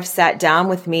midwife sat down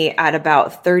with me at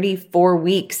about 34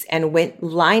 weeks and went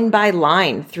line by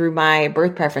line through my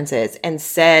birth preferences and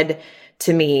said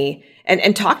to me,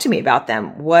 and talk to me about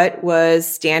them. What was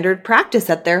standard practice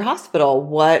at their hospital?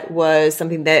 What was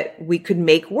something that we could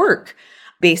make work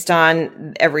based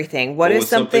on everything? What is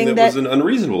something that was an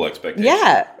unreasonable expectation?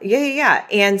 Yeah.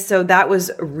 And so that was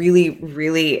really,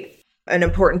 really an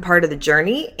important part of the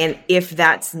journey. And if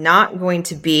that's not going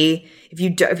to be, if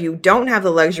you don't have the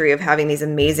luxury of having these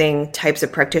amazing types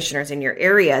of practitioners in your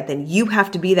area, then you have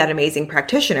to be that amazing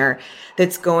practitioner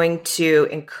that's going to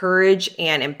encourage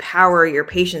and empower your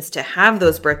patients to have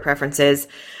those birth preferences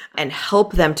and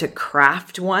help them to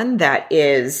craft one that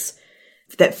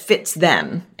fits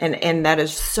them. And that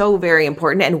is so very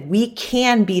important. And we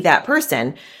can be that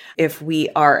person if we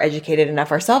are educated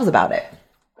enough ourselves about it.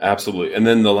 Absolutely. And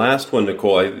then the last one,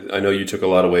 Nicole, I know you took a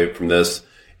lot away from this,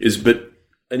 but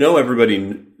I know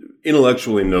everybody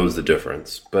intellectually knows the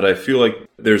difference, but I feel like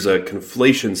there's a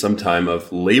conflation sometime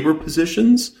of labor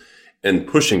positions and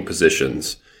pushing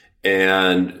positions.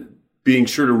 And being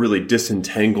sure to really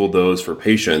disentangle those for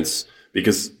patients,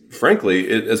 because frankly,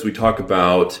 as we talk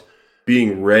about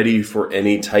being ready for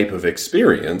any type of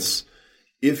experience,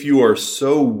 if you are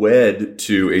so wed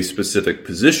to a specific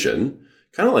position,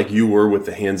 kind of like you were with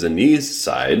the hands and knees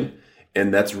side,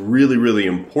 and that's really, really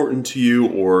important to you,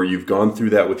 or you've gone through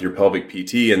that with your pelvic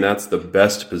PT and that's the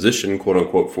best position, quote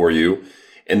unquote, for you,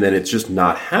 and then it's just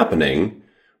not happening,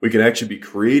 we can actually be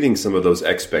creating some of those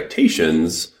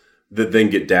expectations that then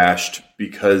get dashed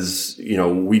because,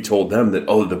 we told them that,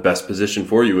 the best position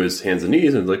for you is hands and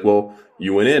knees. And it's like, well,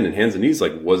 you went in and hands and knees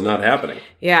was not happening.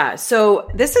 Yeah. So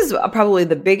this is probably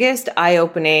the biggest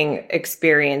eye-opening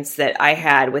experience that I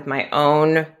had with my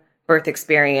own birth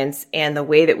experience and the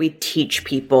way that we teach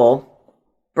people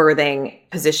birthing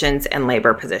positions and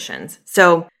labor positions.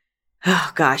 So,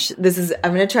 I'm going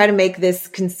to try to make this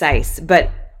concise, but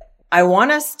I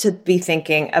want us to be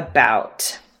thinking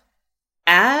about,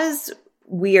 as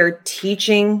we are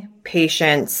teaching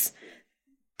patients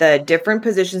the different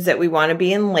positions that we want to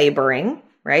be in laboring,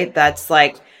 right? That's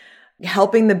like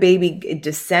helping the baby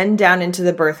descend down into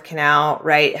the birth canal,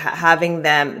 right? Having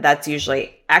them, that's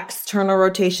usually external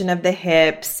rotation of the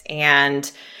hips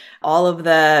and all of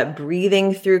the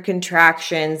breathing through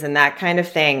contractions and that kind of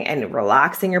thing, and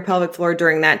relaxing your pelvic floor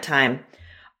during that time.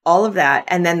 All of that.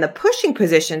 And then the pushing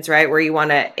positions, right, where you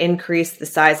want to increase the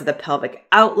size of the pelvic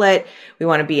outlet. We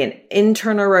want to be in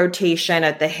internal rotation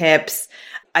at the hips.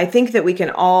 I think that we can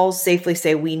all safely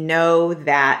say we know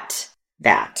that.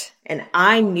 And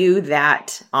I knew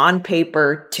that on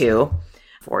paper too.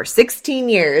 For 16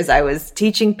 years, I was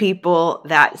teaching people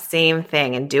that same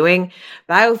thing and doing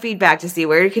biofeedback to see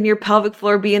where can your pelvic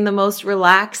floor be in the most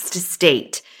relaxed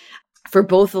state for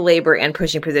both the labor and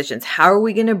pushing positions. How are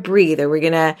we going to breathe? Are we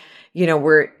going to,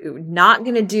 we're not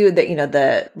going to do that,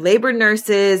 the labor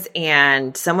nurses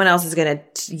and someone else is going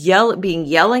to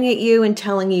yelling at you and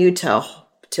telling you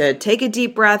to take a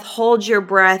deep breath, hold your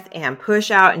breath and push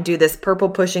out and do this purple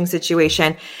pushing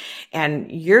situation.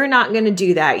 And you're not going to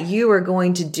do that. You are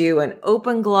going to do an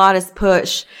open glottis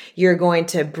push. You're going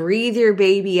to breathe your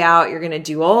baby out. You're going to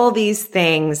do all these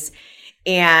things.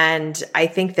 And I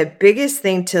think the biggest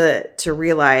thing to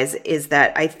realize is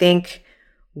that I think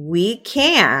we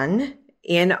can,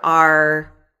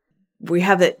 we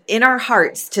have it in our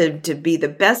hearts to be the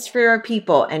best for our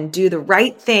people and do the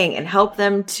right thing and help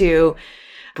them to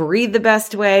breathe the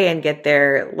best way and get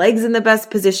their legs in the best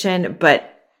position. But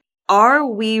are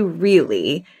we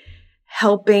really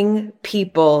helping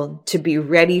people to be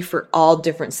ready for all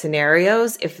different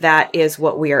scenarios if that is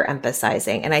what we are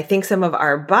emphasizing? And I think some of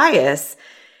our bias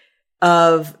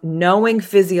of knowing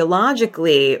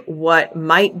physiologically what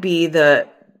might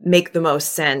make the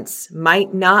most sense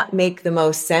might not make the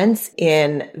most sense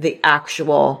in the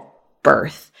actual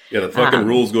birth. Yeah, the fucking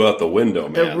rules go out the window,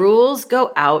 man. The rules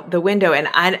go out the window. And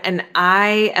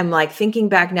I am like thinking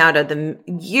back now to the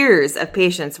years of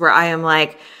patients where I am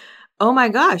like, oh my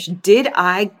gosh, did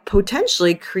I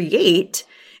potentially create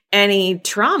any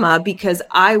trauma because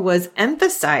I was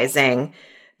emphasizing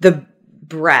the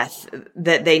breath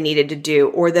that they needed to do,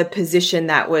 or the position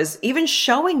that was even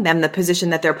showing them the position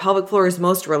that their pelvic floor is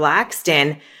most relaxed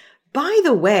in. By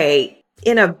the way,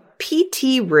 in a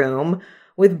PT room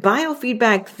with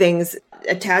biofeedback things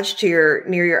attached to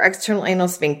near your external anal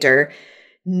sphincter,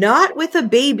 not with a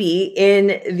baby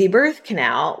in the birth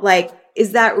canal,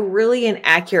 is that really an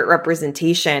accurate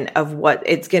representation of what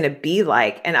it's going to be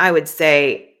like? And I would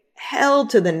say hell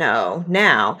to the no.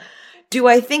 Now, do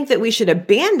I think that we should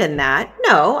abandon that?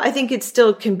 No, I think it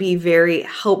still can be very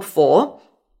helpful.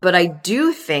 But I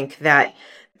do think that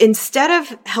instead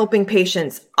of helping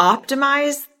patients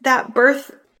optimize that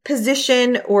birth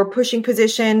position or pushing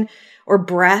position or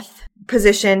breath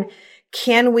position,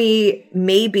 can we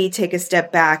maybe take a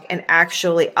step back and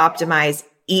actually optimize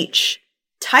each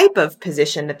type of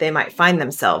position that they might find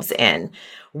themselves in?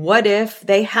 What if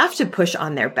they have to push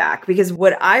on their back? Because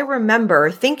what I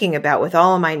remember thinking about with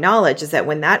all of my knowledge is that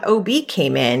when that OB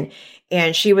came in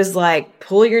and she was like,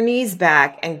 pull your knees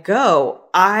back and go,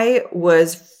 I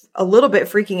was a little bit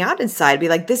freaking out inside, be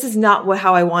like, this is not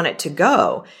how I want it to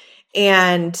go.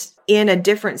 And in a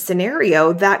different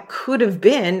scenario, that could have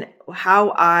been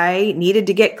how I needed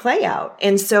to get Clay out.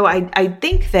 And so I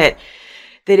think that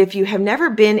if you have never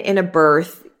been in a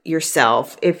birth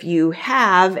yourself, if you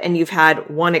have and you've had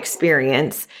one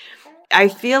experience, I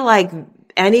feel like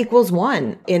N equals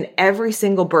 1 in every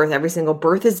single birth. Every single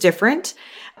birth is different.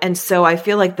 And so I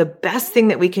feel like the best thing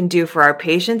that we can do for our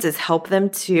patients is help them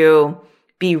to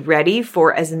be ready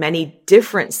for as many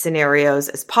different scenarios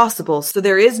as possible. So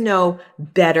there is no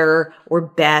better or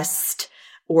best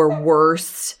or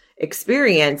worse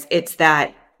experience. It's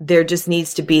that there just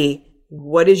needs to be,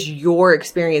 what is your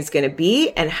experience going to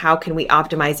be, and how can we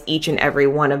optimize each and every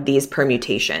one of these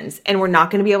permutations? And we're not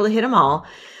going to be able to hit them all,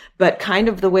 but kind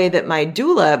of the way that my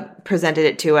doula presented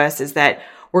it to us is that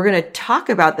we're going to talk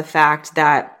about the fact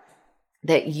that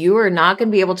you are not going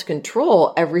to be able to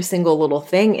control every single little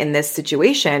thing in this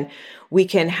situation. We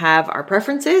can have our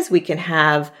preferences, we can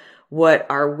have what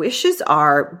our wishes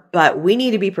are, but we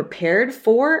need to be prepared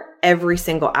for every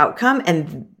single outcome.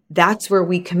 And that's where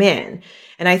we come in.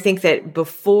 And I think that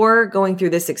before going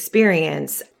through this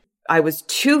experience, I was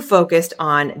too focused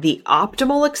on the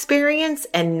optimal experience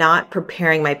and not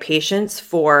preparing my patients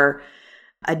for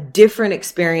a different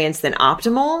experience than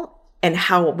optimal, and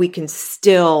how we can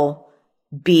still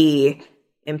be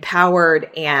empowered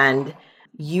and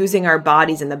using our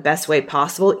bodies in the best way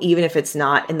possible, even if it's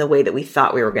not in the way that we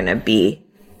thought we were going to be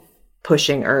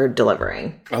pushing or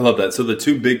delivering. I love that. So the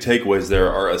two big takeaways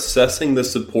there are assessing the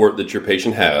support that your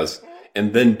patient has,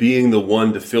 and then being the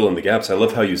one to fill in the gaps. I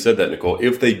love how you said that, Nicole.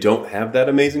 If they don't have that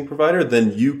amazing provider,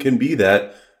 then you can be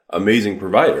that amazing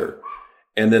provider.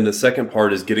 And then the second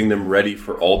part is getting them ready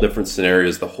for all different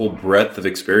scenarios, the whole breadth of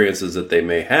experiences that they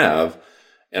may have.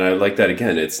 And I like that.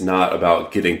 Again, it's not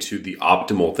about getting to the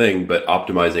optimal thing, but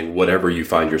optimizing whatever you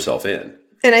find yourself in.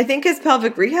 And I think as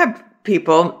pelvic rehab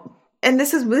people, and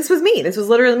this was me. This was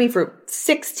literally me for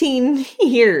 16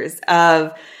 years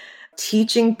of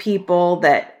teaching people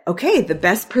that, okay, the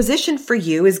best position for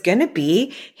you is going to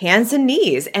be hands and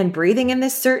knees and breathing in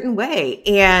this certain way.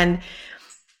 And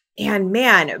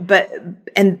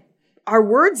our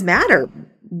words matter.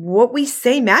 What we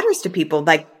say matters to people.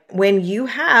 Like when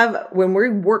we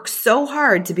work so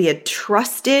hard to be a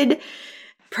trusted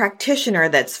practitioner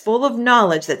that's full of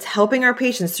knowledge, that's helping our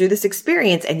patients through this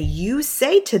experience, and you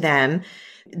say to them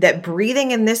that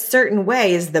breathing in this certain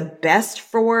way is the best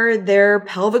for their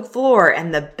pelvic floor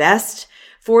and the best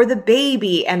for the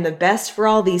baby and the best for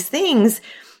all these things,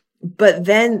 but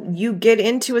then you get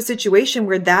into a situation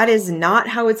where that is not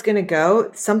how it's going to go,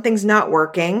 something's not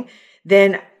working,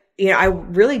 then I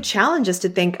really challenge us to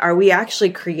think, are we actually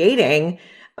creating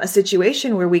a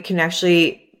situation where we can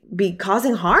actually be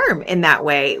causing harm in that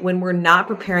way when we're not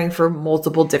preparing for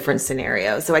multiple different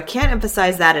scenarios? So I can't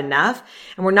emphasize that enough.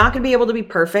 And we're not going to be able to be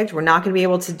perfect. We're not going to be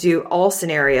able to do all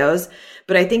scenarios.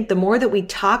 But I think the more that we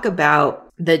talk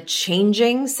about the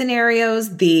changing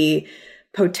scenarios, the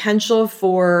potential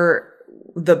for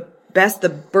the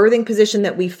birthing position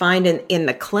that we find in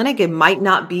the clinic, it might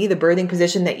not be the birthing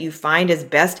position that you find is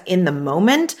best in the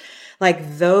moment.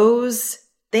 Like those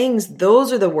things,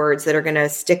 those are the words that are going to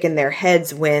stick in their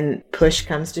heads when push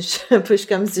comes to shove. When push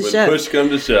comes to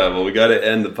shove. Well, we got to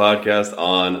end the podcast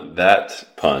on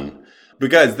that pun. But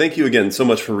guys, thank you again so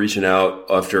much for reaching out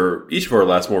after each of our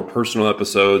last more personal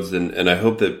episodes. And I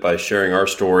hope that by sharing our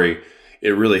story,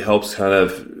 it really helps kind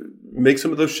of make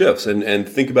some of those shifts and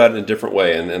think about it in a different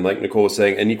way. And like Nicole was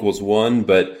saying, N=1,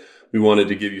 but we wanted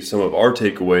to give you some of our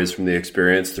takeaways from the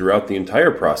experience throughout the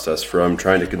entire process, from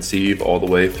trying to conceive all the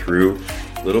way through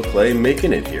little Clay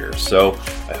making it here. So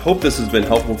I hope this has been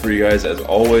helpful for you guys. As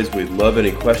always, we'd love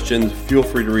any questions. Feel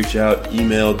free to reach out,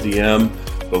 email, DM,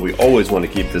 but we always want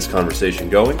to keep this conversation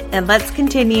going. And let's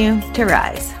continue to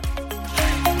rise.